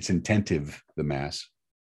 It's intentive, the mass,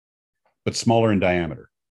 but smaller in diameter.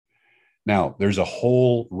 Now, there's a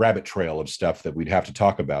whole rabbit trail of stuff that we'd have to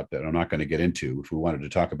talk about that I'm not going to get into if we wanted to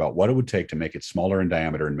talk about what it would take to make it smaller in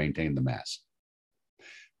diameter and maintain the mass.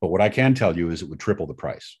 But what I can tell you is it would triple the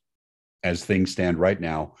price as things stand right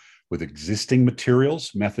now with existing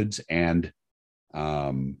materials, methods, and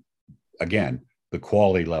again, the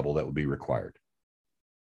quality level that would be required.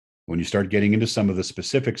 When you start getting into some of the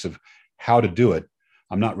specifics of how to do it,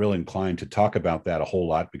 I'm not really inclined to talk about that a whole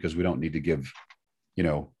lot because we don't need to give,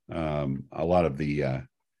 a lot of the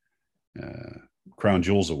crown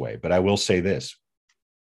jewels away. But I will say this.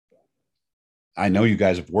 I know you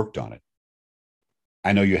guys have worked on it.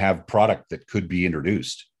 I know you have product that could be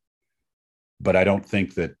introduced, but I don't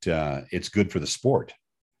think that it's good for the sport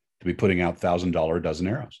to be putting out $1,000 a dozen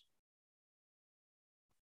arrows.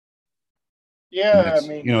 Yeah, I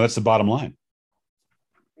mean, that's the bottom line.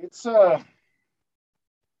 It's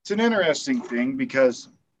an interesting thing because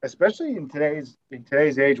especially in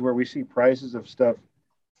today's age where we see prices of stuff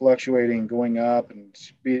fluctuating, going up, and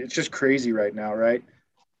it's just crazy right now, right?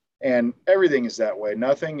 And everything is that way.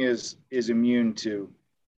 Nothing is immune to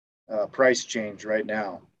price change right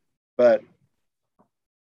now. But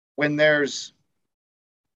when there's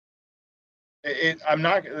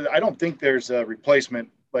I don't think there's a replacement,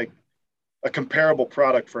 like a comparable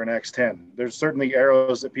product for an X10. There's certainly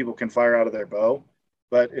arrows that people can fire out of their bow,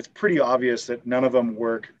 but it's pretty obvious that none of them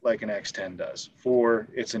work like an X10 does for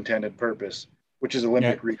its intended purpose, which is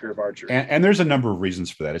Olympic recurve archery. And there's a number of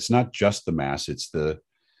reasons for that. It's not just the mass; it's the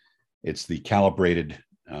calibrated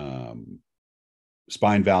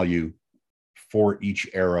spine value for each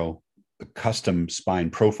arrow, the custom spine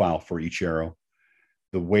profile for each arrow,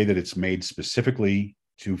 the way that it's made specifically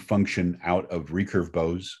to function out of recurve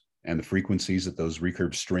bows and the frequencies that those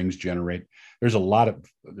recurve strings generate. There's a lot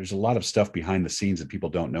of stuff behind the scenes that people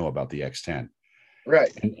don't know about the X10,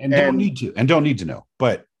 right? And don't need to know.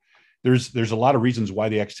 But there's a lot of reasons why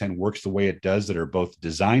the X10 works the way it does that are both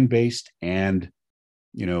design based and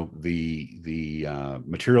the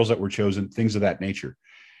materials that were chosen, things of that nature.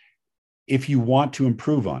 If you want to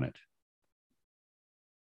improve on it,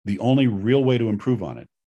 the only real way to improve on it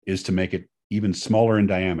is to make it even smaller in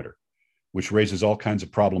diameter, which raises all kinds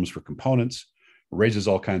of problems for components, raises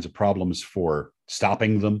all kinds of problems for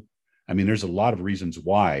stopping them. I mean, there's a lot of reasons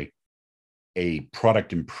why a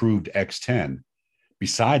product improved X10,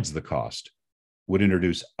 besides the cost, would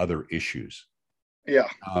introduce other issues. Yeah.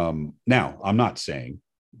 Now, I'm not saying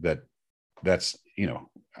that's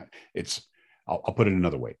it's. I'll put it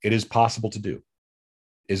another way. It is possible to do.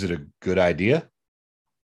 Is it a good idea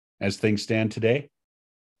as things stand today?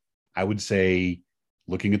 I would say,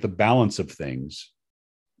 looking at the balance of things,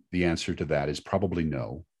 the answer to that is probably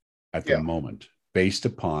no at the moment, based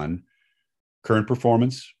upon current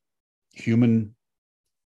performance, human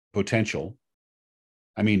potential.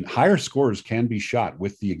 I mean, higher scores can be shot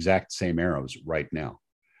with the exact same arrows right now,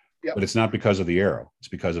 but it's not because of the arrow. It's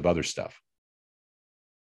because of other stuff.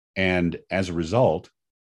 And as a result,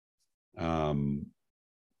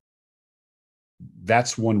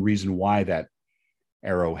 that's one reason why that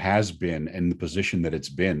arrow has been in the position that it's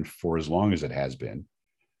been for as long as it has been.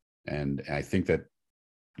 And I think that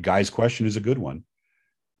Guy's question is a good one,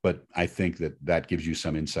 but I think that gives you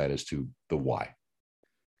some insight as to the why.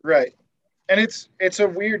 Right. And it's a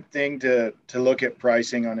weird thing to look at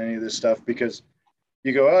pricing on any of this stuff, because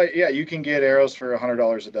you go, oh yeah, you can get arrows for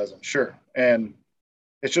 $100 a dozen, sure. And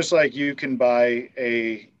it's just like you can buy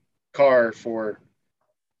a car for,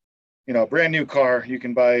 a brand new car. You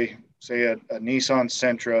can buy, say, a Nissan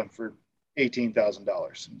Sentra for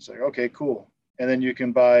 $18,000, and say, okay, cool. And then you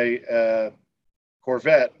can buy a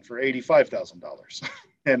Corvette for $85,000,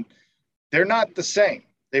 and they're not the same.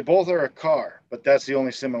 They both are a car, but that's the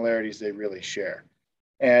only similarities they really share.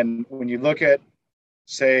 And when you look at,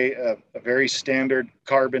 say, a very standard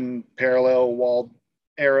carbon parallel walled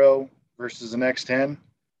arrow versus an X10,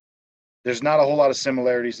 there's not a whole lot of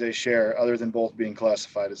similarities they share other than both being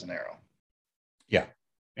classified as an arrow. Yeah.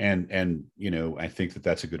 And I think that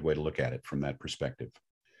that's a good way to look at it from that perspective.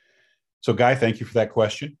 So Guy, thank you for that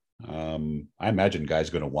question. I imagine Guy's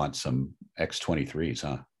going to want some X23s,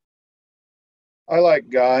 huh? I like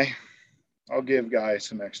Guy. I'll give Guy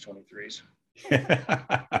some X23s.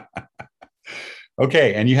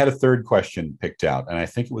 Okay. And you had a third question picked out, and I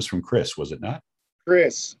think it was from Chris, was it not?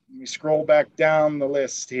 Chris, let me scroll back down the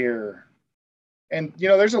list here. And,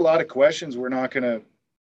 there's a lot of questions we're not going to.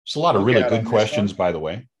 There's a lot of really good questions, by the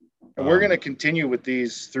way. And we're going to continue with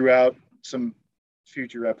these throughout some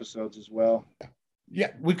future episodes as well.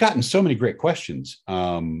 Yeah, we've gotten so many great questions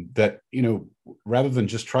that, rather than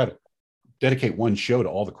just try to dedicate one show to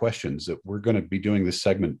all the questions, that we're going to be doing this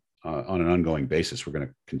segment on an ongoing basis. We're going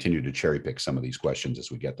to continue to cherry pick some of these questions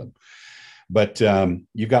as we get them. But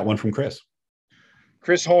you've got one from Chris.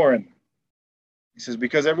 Chris Horn. He says,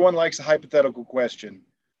 because everyone likes a hypothetical question,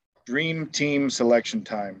 dream team selection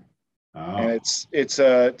time. Oh. And it's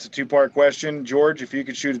a two-part question. George, if you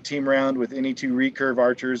could shoot a team round with any two recurve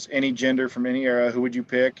archers, any gender from any era, who would you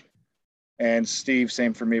pick? And Steve,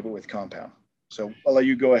 same for me, but with compound. So I'll let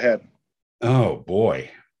you go ahead. Oh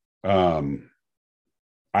boy. I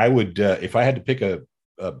would, if I had to pick a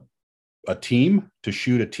team to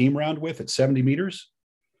shoot a team round with at 70 meters,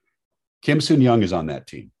 Kim Soon-Young is on that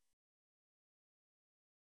team.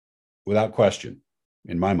 Without question,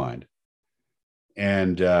 in my mind.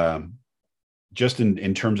 And just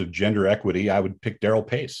in terms of gender equity, I would pick Daryl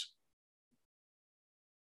Pace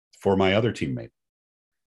for my other teammate.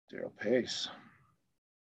 Daryl Pace.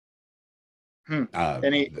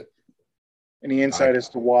 Any insight as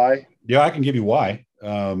to why? Yeah, I can give you why.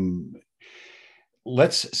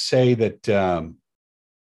 Let's say that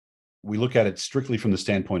we look at it strictly from the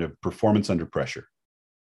standpoint of performance under pressure.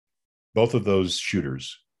 Both of those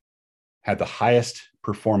shooters had the highest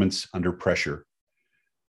performance under pressure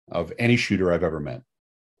of any shooter I've ever met.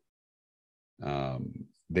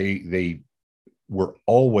 They were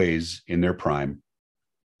always in their prime,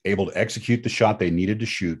 able to execute the shot they needed to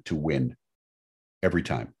shoot to win every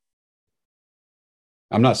time.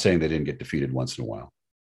 I'm not saying they didn't get defeated once in a while,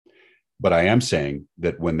 but I am saying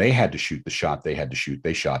that when they had to shoot the shot they had to shoot,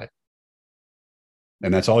 they shot it.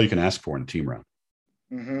 And that's all you can ask for in a team round.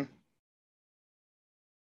 Mm-hmm.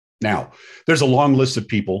 Now, there's a long list of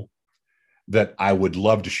people that I would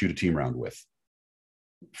love to shoot a team round with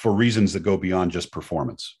for reasons that go beyond just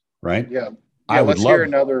performance, right? Yeah. Let's hear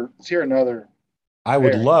another. I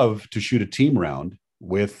would love to shoot a team round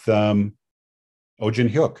with Oh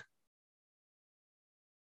Jin-hyuk,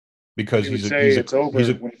 because he's a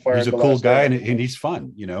cool guy and he's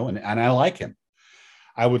fun, and I like him.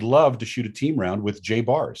 I would love to shoot a team round with Jay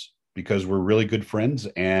Bars because we're really good friends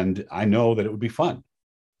and I know that it would be fun.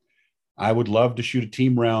 I would love to shoot a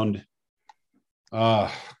team round.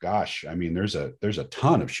 Gosh, I mean, there's a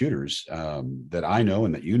ton of shooters that I know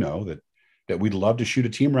and that that we'd love to shoot a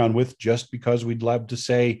team round with, just because we'd love to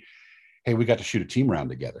say, hey, we got to shoot a team round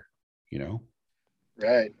together,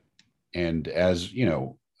 Right. And as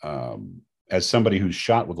somebody who's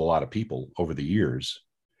shot with a lot of people over the years,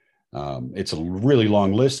 it's a really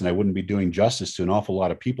long list, and I wouldn't be doing justice to an awful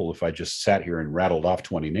lot of people if I just sat here and rattled off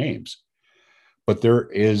 20 names. But there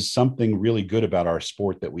is something really good about our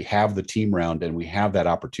sport, that we have the team round and we have that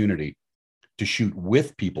opportunity to shoot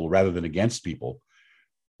with people rather than against people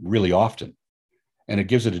really often. And it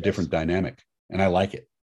gives it a different dynamic, and I like it.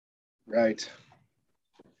 Right.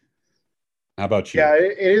 How about you? Yeah,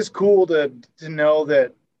 it is cool to know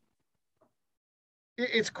that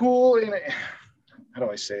it's cool. How do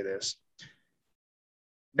I say this?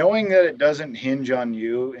 Knowing that it doesn't hinge on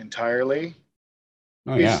you entirely.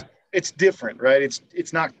 Oh, yeah. It's different, right?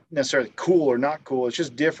 It's not necessarily cool or not cool. It's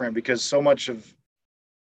just different because so much of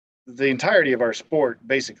the entirety of our sport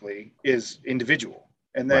basically is individual.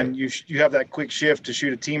 And then you have that quick shift to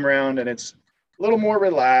shoot a team round, and it's a little more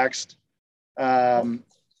relaxed.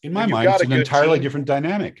 in my when you've mind, got it's a an good entirely team. different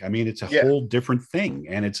dynamic. I mean, it's a Yeah, whole different thing,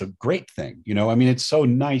 and it's a great thing. I mean, it's so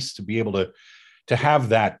nice to be able to have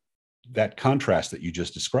that contrast that you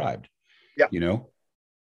just described. yeah, You know,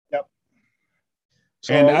 yeah.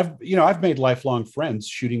 and So I've made lifelong friends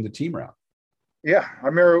shooting the team round. yeah, I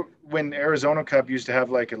remember when Arizona Cup used to have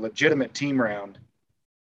like a legitimate team round.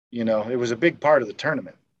 It was a big part of the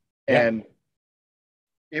tournament, Yeah, and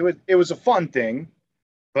it was a fun thing,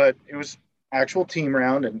 but it was actual team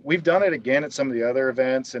round, and we've done it again at some of the other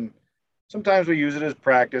events, and sometimes we use it as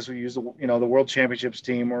practice. We use the World Championships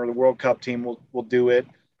team or the World Cup team will do it.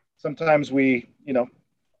 Sometimes we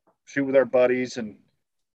shoot with our buddies, and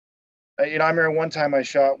I remember one time I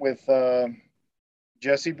shot with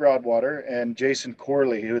Jesse Broadwater and Jason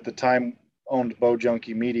Corley, who at the time owned Bow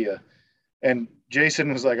Junkie Media. And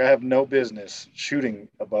Jason was like, I have no business shooting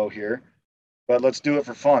a bow here, but let's do it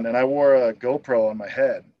for fun. And I wore a GoPro on my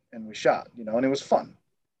head and we shot, and it was fun.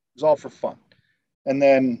 It was all for fun. And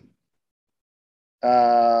then,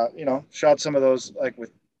 shot some of those like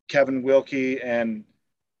with Kevin Wilkie and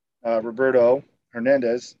Roberto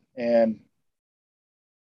Hernandez. And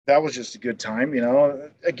that was just a good time,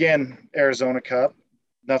 Again, Arizona Cup,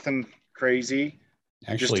 nothing crazy,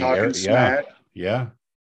 just actually, talking yeah, smack. yeah.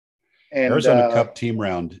 And Arizona Cup team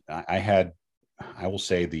round. I had, I will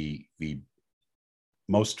say, the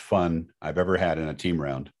most fun I've ever had in a team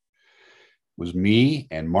round was me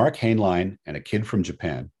and Mark Hainline and a kid from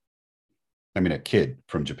Japan. A kid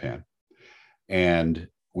from Japan. And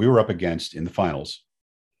we were up against, in the finals,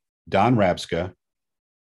 Don Rabska,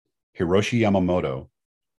 Hiroshi Yamamoto,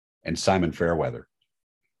 and Simon Fairweather.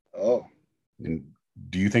 oh, And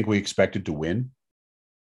do you think we expected to win?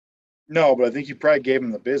 no, but I think you probably gave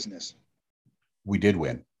him the business. We did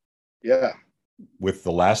win. Yeah. With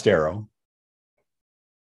the last arrow,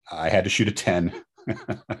 I had to shoot a 10.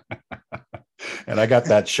 And I got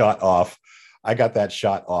that shot off.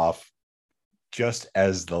 Just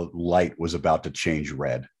as the light was about to change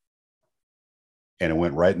red. And it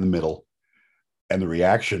went right in the middle. And the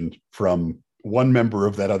reaction from one member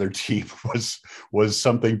of that other team was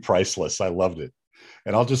something priceless. I loved it.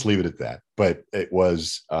 And I'll just leave it at that. But it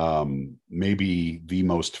was maybe the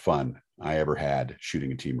most fun I ever had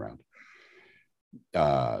shooting a team round.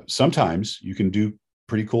 Sometimes you can do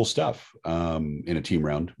pretty cool stuff in a team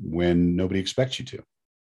round when nobody expects you to.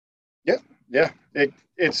 Yeah. Yeah.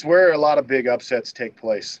 It's where a lot of big upsets take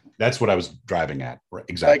place. That's what I was driving at.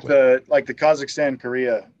 Exactly. Like the Kazakhstan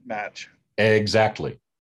Korea match. Exactly.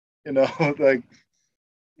 Like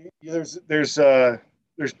there's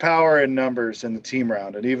power in numbers in the team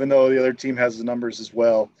round, and even though the other team has the numbers as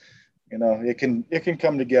well, it can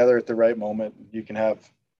come together at the right moment. You can have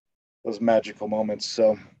those magical moments.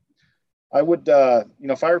 So I would,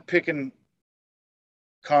 if I were picking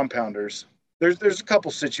compounders, there's a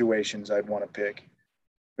couple situations I'd want to pick.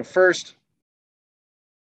 First,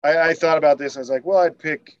 I thought about this. I was like, well, I'd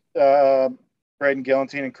pick Braden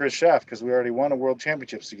Galantine and Chris Schaff because we already won a world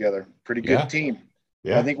championships together. Pretty good team.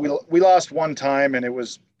 Yeah. I think we lost one time, and it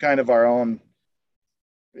was kind of our own.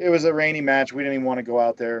 It was a rainy match. We didn't even want to go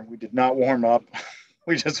out there. We did not warm up.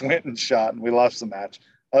 We just went and shot, and we lost the match.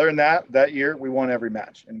 Other than that year we won every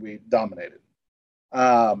match and we dominated.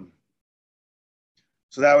 So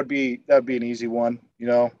that would be an easy one.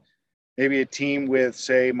 Maybe a team with,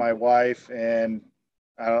 say, my wife and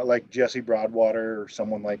like Jesse Broadwater or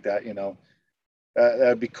someone like that.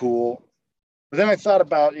 That'd be cool. But then I thought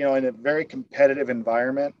about, in a very competitive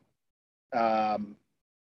environment,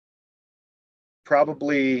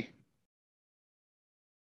 probably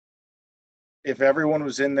if everyone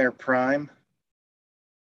was in their prime,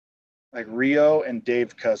 like Rio and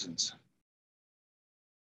Dave Cousins,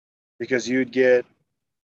 because you'd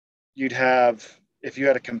have, if you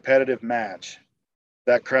had a competitive match,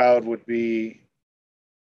 that crowd would be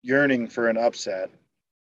yearning for an upset,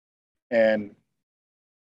 and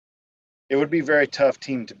it would be a very tough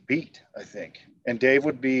team to beat, I think. And Dave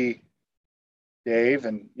would be Dave,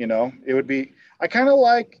 and it would be. I kind of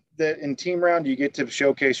like that in team round you get to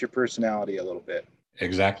showcase your personality a little bit.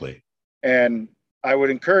 Exactly. And I would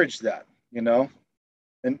encourage that,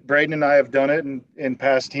 And Braden and I have done it in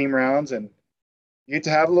past team rounds, and you get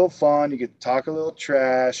to have a little fun. You get to talk a little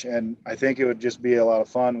trash, and I think it would just be a lot of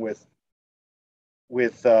fun with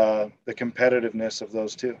the competitiveness of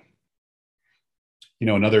those two.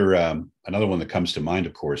 Another one that comes to mind,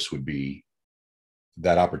 of course, would be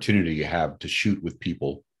that opportunity you have to shoot with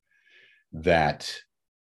people that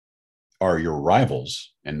are your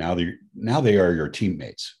rivals, and now they are your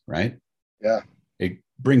teammates, right? Yeah. It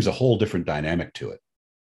brings a whole different dynamic to it.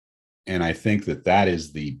 And I think that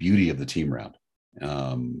is the beauty of the team round.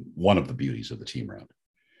 One of the beauties of the team round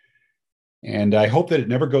And I hope that it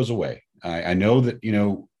never goes away. I know that,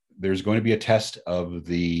 there's going to be a test of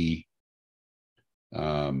the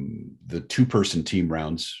two-person team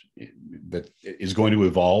rounds that is going to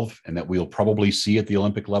evolve, and that we'll probably see at the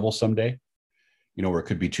Olympic level someday. Where it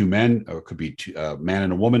could be two men, or it could be a man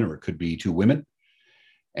and a woman, or it could be two women.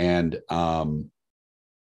 And I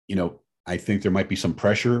think there might be some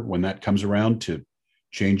pressure when that comes around to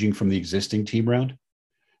changing from the existing team round.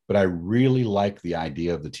 But I really like the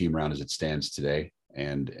idea of the team round as it stands today,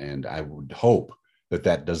 and I would hope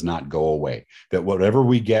that does not go away. That whatever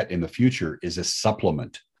we get in the future is a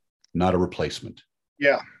supplement, not a replacement.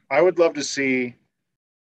 Yeah, I would love to see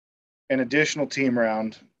an additional team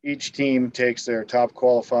round. Each team takes their top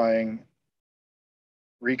qualifying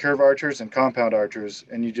recurve archers and compound archers,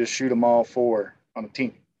 and you just shoot them all four on a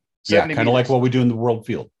team. Yeah, kind of like what we do in the World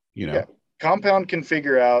Field. Yeah, compound can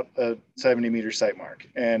figure out a 70-meter sight mark,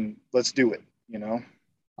 and let's do it.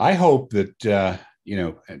 I hope that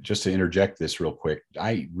just to interject this real quick,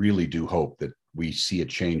 I really do hope that we see a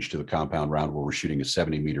change to the compound round where we're shooting a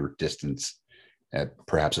 70-meter distance at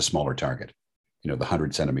perhaps a smaller target. The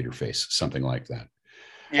 100-centimeter face, something like that.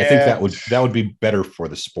 Yeah. I think that would be better for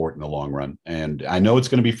the sport in the long run. And I know it's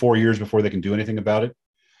going to be 4 years before they can do anything about it,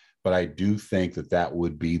 but I do think that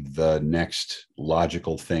would be the next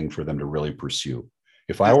logical thing for them to really pursue.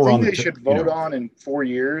 If I were on they should vote on in 4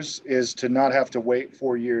 years is to not have to wait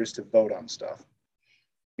 4 years to vote on stuff.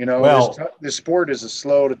 The sport is a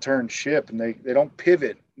slow to turn ship, and they don't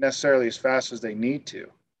pivot necessarily as fast as they need to.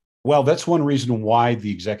 Well, that's one reason why the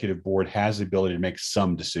executive board has the ability to make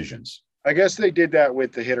some decisions. I guess they did that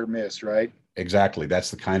with the hit or miss, right? Exactly.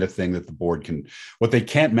 That's the kind of thing that the board can. What they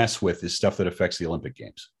can't mess with is stuff that affects the Olympic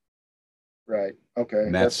Games. Right. Okay.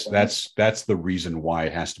 And that's the reason why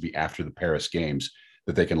it has to be after the Paris Games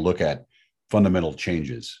that they can look at fundamental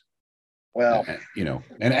changes. Well,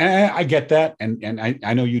 and I get that, and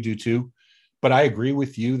I know you do too, but I agree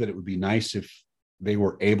with you that it would be nice if they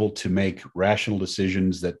were able to make rational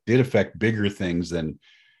decisions that did affect bigger things than,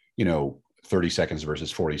 30 seconds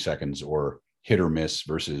versus 40 seconds, or hit or miss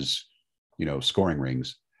versus, scoring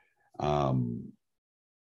rings.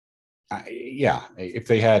 If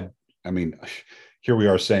they had, here we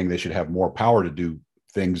are saying they should have more power to do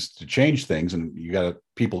things, to change things, and you got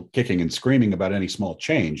people kicking and screaming about any small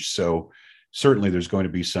change. So certainly there's going to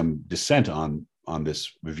be some dissent on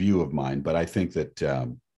this view of mine, but I think that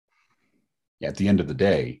at the end of the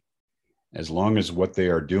day, as long as what they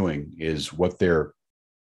are doing is what they're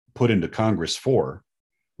put into Congress for,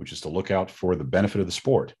 which is to look out for the benefit of the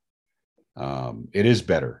sport, it is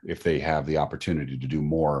better if they have the opportunity to do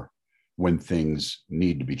more when things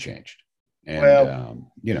need to be changed. And,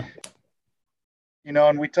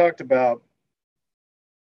 and we talked about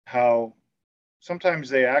how sometimes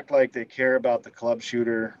they act like they care about the club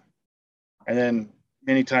shooter, and then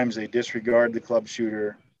many times they disregard the club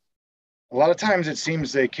shooter. A lot of times it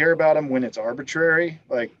seems they care about them when it's arbitrary,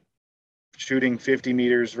 like shooting 50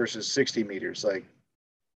 meters versus 60 meters, like,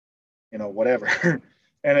 whatever.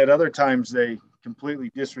 And at other times they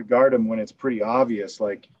completely disregard them when it's pretty obvious,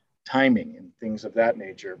 like timing and things of that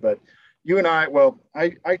nature. But you and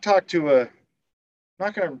I talked to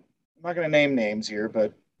I'm not gonna name names here,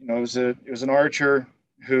 but it was an archer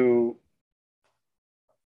who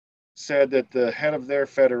said that the head of their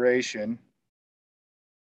federation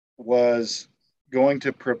was going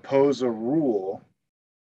to propose a rule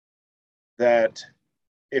that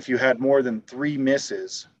if you had more than 3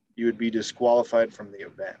 misses, you would be disqualified from the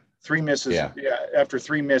event. 3 misses, after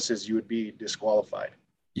 3 misses, you would be disqualified.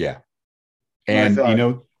 Yeah. And,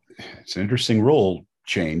 it's an interesting rule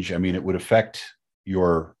change. It would affect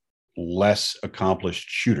your less accomplished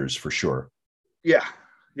shooters for sure. Yeah.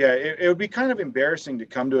 Yeah. It would be kind of embarrassing to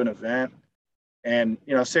come to an event and,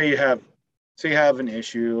 say you have an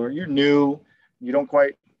issue, or you're new, you don't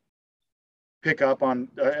quite pick up on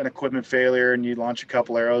an equipment failure, and you launch a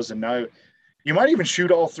couple arrows, and now you might even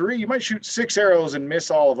shoot all 3. You might shoot 6 arrows and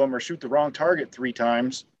miss all of them, or shoot the wrong target 3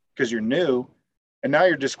 times because you're new, and now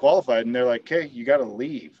you're disqualified, and they're like, hey, you got to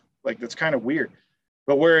leave. Like, that's kind of weird.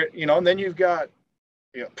 But where, and then you've got,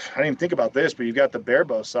 I didn't even think about this, but you've got the bare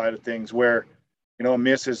bow side of things where, a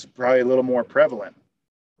miss is probably a little more prevalent.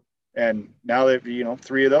 And now that,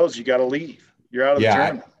 3 of those, you got to leave. You're out of the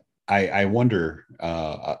tournament. I wonder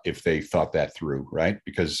if they thought that through, right?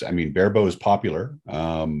 Because, barebow is popular.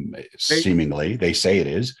 Seemingly, they say it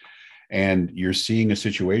is. And you're seeing a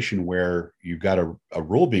situation where you've got a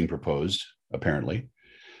rule being proposed, apparently,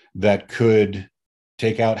 that could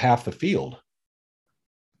take out half the field.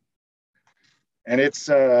 And it's,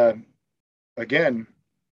 again,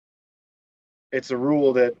 it's a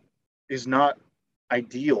rule that is not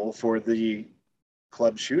ideal for the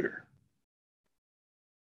club shooter.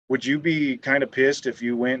 Would you be kind of pissed if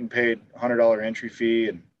you went and paid $100 entry fee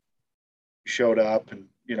and showed up and,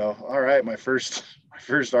 all right, my first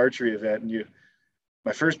archery event, and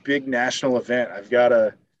my first big national event, I've got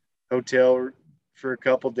a hotel for a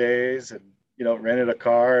couple days and, rented a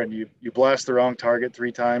car, and you blast the wrong target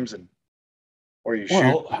 3 times, or you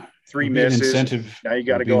shoot 3 misses. Incentive. Now you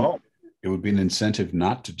got to go home. It would be an incentive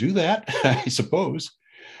not to do that, I suppose.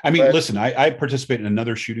 I mean, listen, I participate in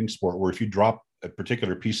another shooting sport where if you drop a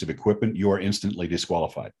particular piece of equipment, you are instantly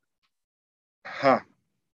disqualified. Huh.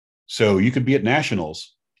 So you could be at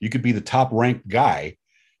nationals, you could be the top ranked guy,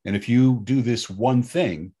 and if you do this one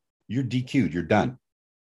thing, you're DQ'd, you're done.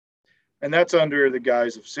 And that's under the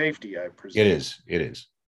guise of safety, I presume. It is.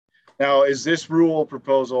 Now, is this rule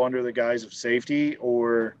proposal under the guise of safety,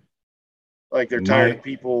 or like they're tired of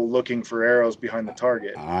people looking for arrows behind the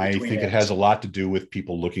target? I think it has a lot to do with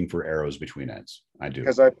people looking for arrows between ends. I do.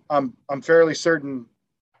 Because I'm fairly certain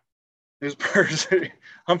this probably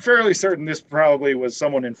was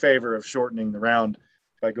someone in favor of shortening the round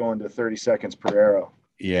by going to 30 seconds per arrow.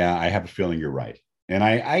 Yeah, I have a feeling you're right. And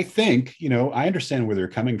I think, I understand where they're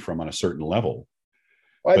coming from on a certain level.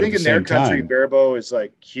 Well, I think in their country, barebow is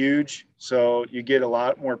like huge. So you get a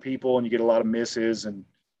lot more people and you get a lot of misses, and,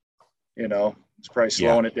 it's probably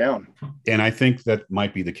slowing it down. And I think that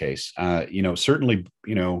might be the case. Certainly,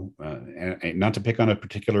 and not to pick on a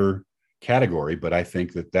particular category, but I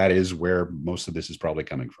think that is where most of this is probably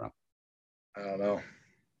coming from. I don't know.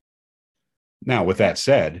 Now, with that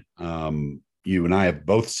said, you and I have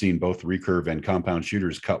both seen both recurve and compound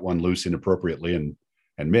shooters cut one loose inappropriately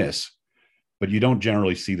and miss, but you don't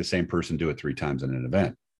generally see the same person do it 3 times in an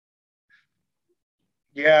event.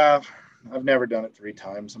 Yeah, I've never done it 3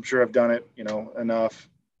 times. I'm sure I've done it, enough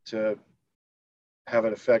to have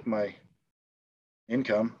it affect my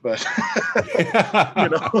income, but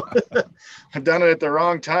I've done it at the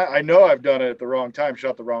wrong time. I know I've done it at the wrong time,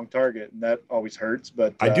 shot the wrong target, and that always hurts.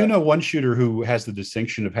 But I do know one shooter who has the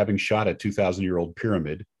distinction of having shot a 2,000-year-old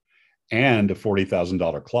pyramid and a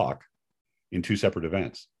 $40,000 clock in 2 separate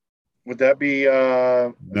events. Would that be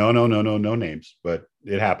no names, but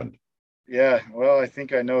it happened. Yeah, well, I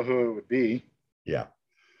think I know who it would be. Yeah,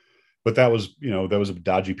 but that was a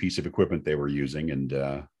dodgy piece of equipment they were using, and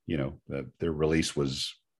their release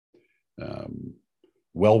was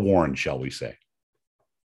well worn, shall we say.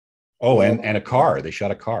 Oh, and a car. They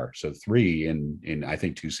shot a car. So 3 in I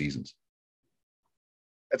think 2 seasons.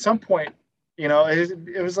 At some point,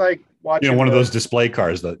 it was like watching one of those display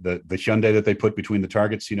cars, the Hyundai that they put between the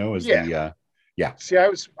targets, yeah. See,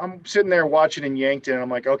 I'm sitting there watching in Yankton, and I'm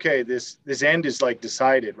like, okay, this end is like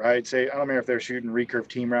decided, right? Say, I don't know if they're shooting recurve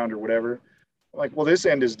team round or whatever. I'm like, well, this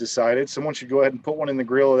end is decided. Someone should go ahead and put one in the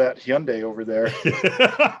grill of that Hyundai over there.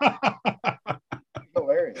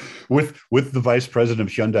 Hilarious. With the vice president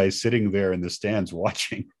of Hyundai sitting there in the stands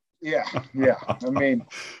watching. Yeah. I mean,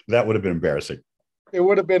 that would have been embarrassing. It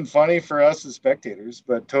would have been funny for us as spectators,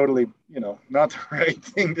 but totally, not the right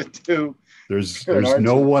thing to do. There's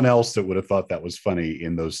no one else that would have thought that was funny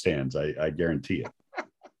in those stands. I guarantee it.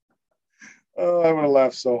 Oh, I would have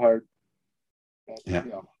laughed so hard. But,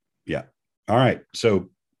 yeah. All right. So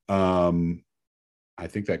I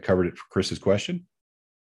think that covered it for Chris's question.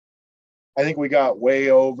 I think we got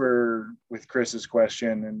way over with Chris's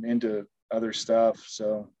question and into other stuff.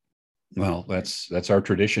 So, well, that's our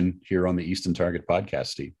tradition here on the Easton Target podcast,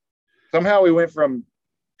 Steve. Somehow we went from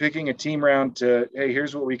picking a team round to, hey,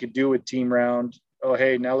 here's what we could do with team round. Oh,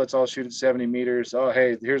 hey, now let's all shoot at 70 meters. Oh,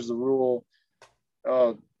 hey, here's the rule.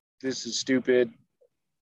 Oh, this is stupid.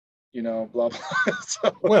 Blah, blah.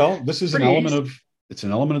 So, well, this is an element of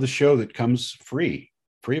the show that comes free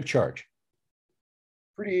of charge.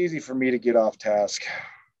 Pretty easy for me to get off task.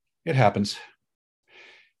 It happens.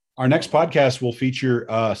 Our next podcast will feature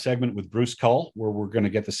a segment with Bruce Cull, where we're going to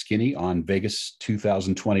get the skinny on Vegas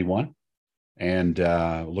 2021. And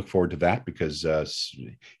look forward to that because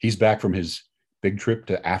he's back from his big trip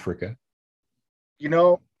to Africa.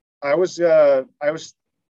 I was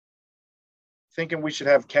thinking we should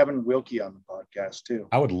have Kevin Wilkie on the podcast too.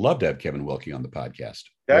 I would love to have Kevin Wilkie on the podcast.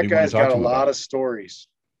 That guy's got a lot of stories.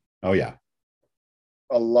 Oh, yeah.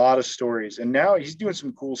 A lot of stories. And now he's doing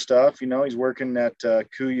some cool stuff. He's working at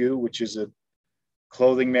Kuyu, which is a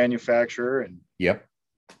clothing manufacturer. And yep.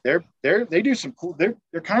 They do some cool, they're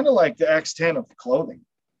kind of like the X10 of clothing.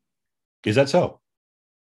 Is that so?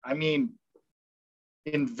 I mean,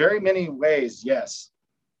 in very many ways, yes.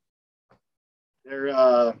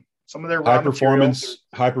 They're some of their high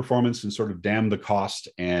performance and sort of damn the cost.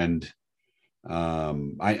 And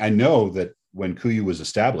I know that when KUIU was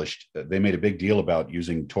established, they made a big deal about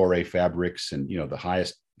using Toray fabrics and,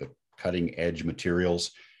 the cutting edge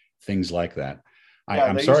materials, things like that. Yeah,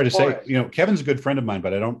 I'm they sorry to use say, Toray. Kevin's a good friend of mine,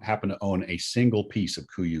 but I don't happen to own a single piece of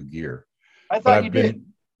KUIU gear. I But thought you did.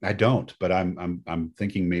 I don't, but I'm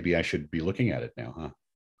thinking maybe I should be looking at it now, huh?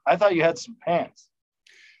 I thought you had some pants.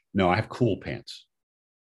 No, I have cool pants.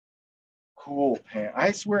 Cool pants.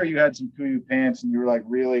 I swear you had some KUIU pants and you were like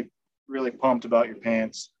really, really pumped about your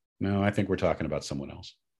pants. No, I think we're talking about someone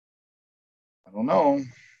else. I don't know.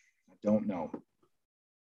 I don't know.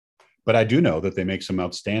 But I do know that they make some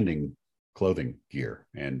outstanding clothing gear.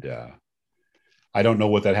 And I don't know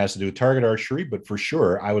what that has to do with target archery, but for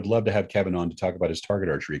sure, I would love to have Kevin on to talk about his target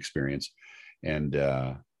archery experience. And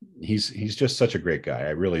he's just such a great guy. I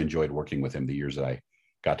really enjoyed working with him the years that I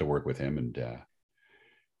got to work with him. And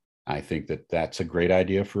I think that that's a great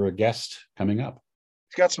idea for a guest coming up.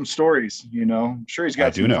 He's got some stories, I'm sure he's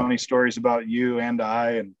got some funny stories about you and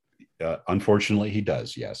I. And unfortunately, he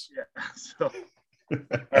does. Yes. Yeah. So, all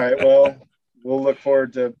right. Well, we'll look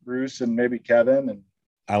forward to Bruce and maybe Kevin. And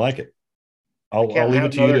I like it. I'll leave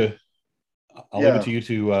it to you to. I'll leave it to you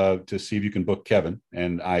to see if you can book Kevin.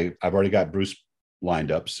 And I've already got Bruce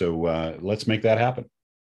lined up. So let's make that happen.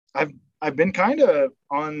 I've been kind of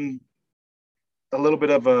on a little bit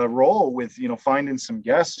of a roll with, finding some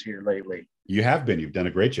guests here lately. You have been. You've done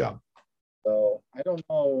a great job. So I don't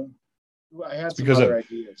know. I had some other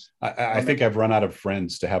ideas. I think I've run out of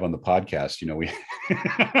friends to have on the podcast. We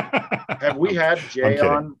have we had Jay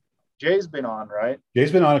on? Jay's been on, right?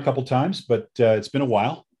 Jay's been on a couple times, but it's been a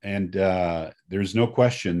while, and there's no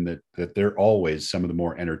question that they're always some of the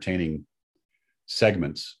more entertaining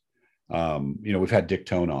segments. We've had Dick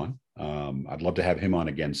Tone on. I'd love to have him on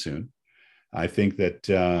again soon. I think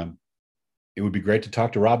that it would be great to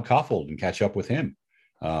talk to Rob Koffold and catch up with him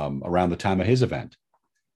around the time of his event.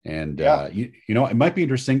 And, it might be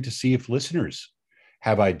interesting to see if listeners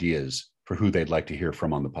have ideas for who they'd like to hear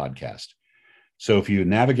from on the podcast. So if you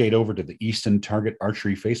navigate over to the Easton Target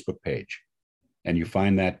Archery Facebook page and you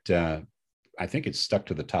find that, I think it's stuck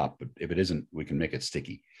to the top, but if it isn't, we can make it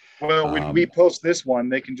sticky. Well, when we post this one,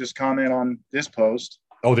 they can just comment on this post.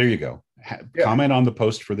 Oh, there you go. Comment on the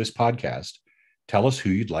post for this podcast. Tell us who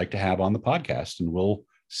you'd like to have on the podcast, and we'll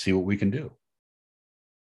see what we can do.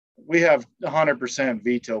 We have 100%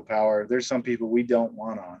 veto power. There's some people we don't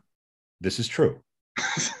want on. This is true.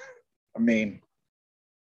 I mean,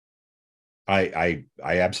 I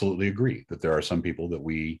absolutely agree that there are some people that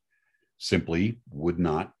we simply would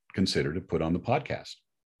not consider to put on the podcast.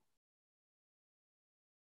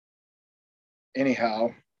 Anyhow.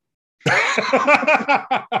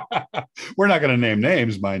 We're not going to name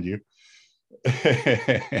names, mind you.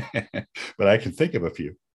 But I can think of a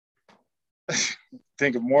few.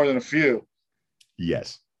 Think of more than a few.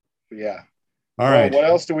 Yes. Yeah. All right. What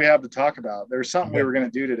else do we have to talk about? There's something we were going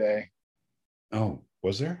to do today. Oh,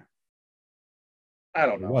 was there? I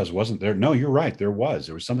don't know. There wasn't there? No, you're right. There was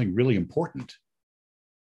something really important.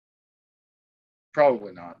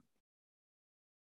 Probably not.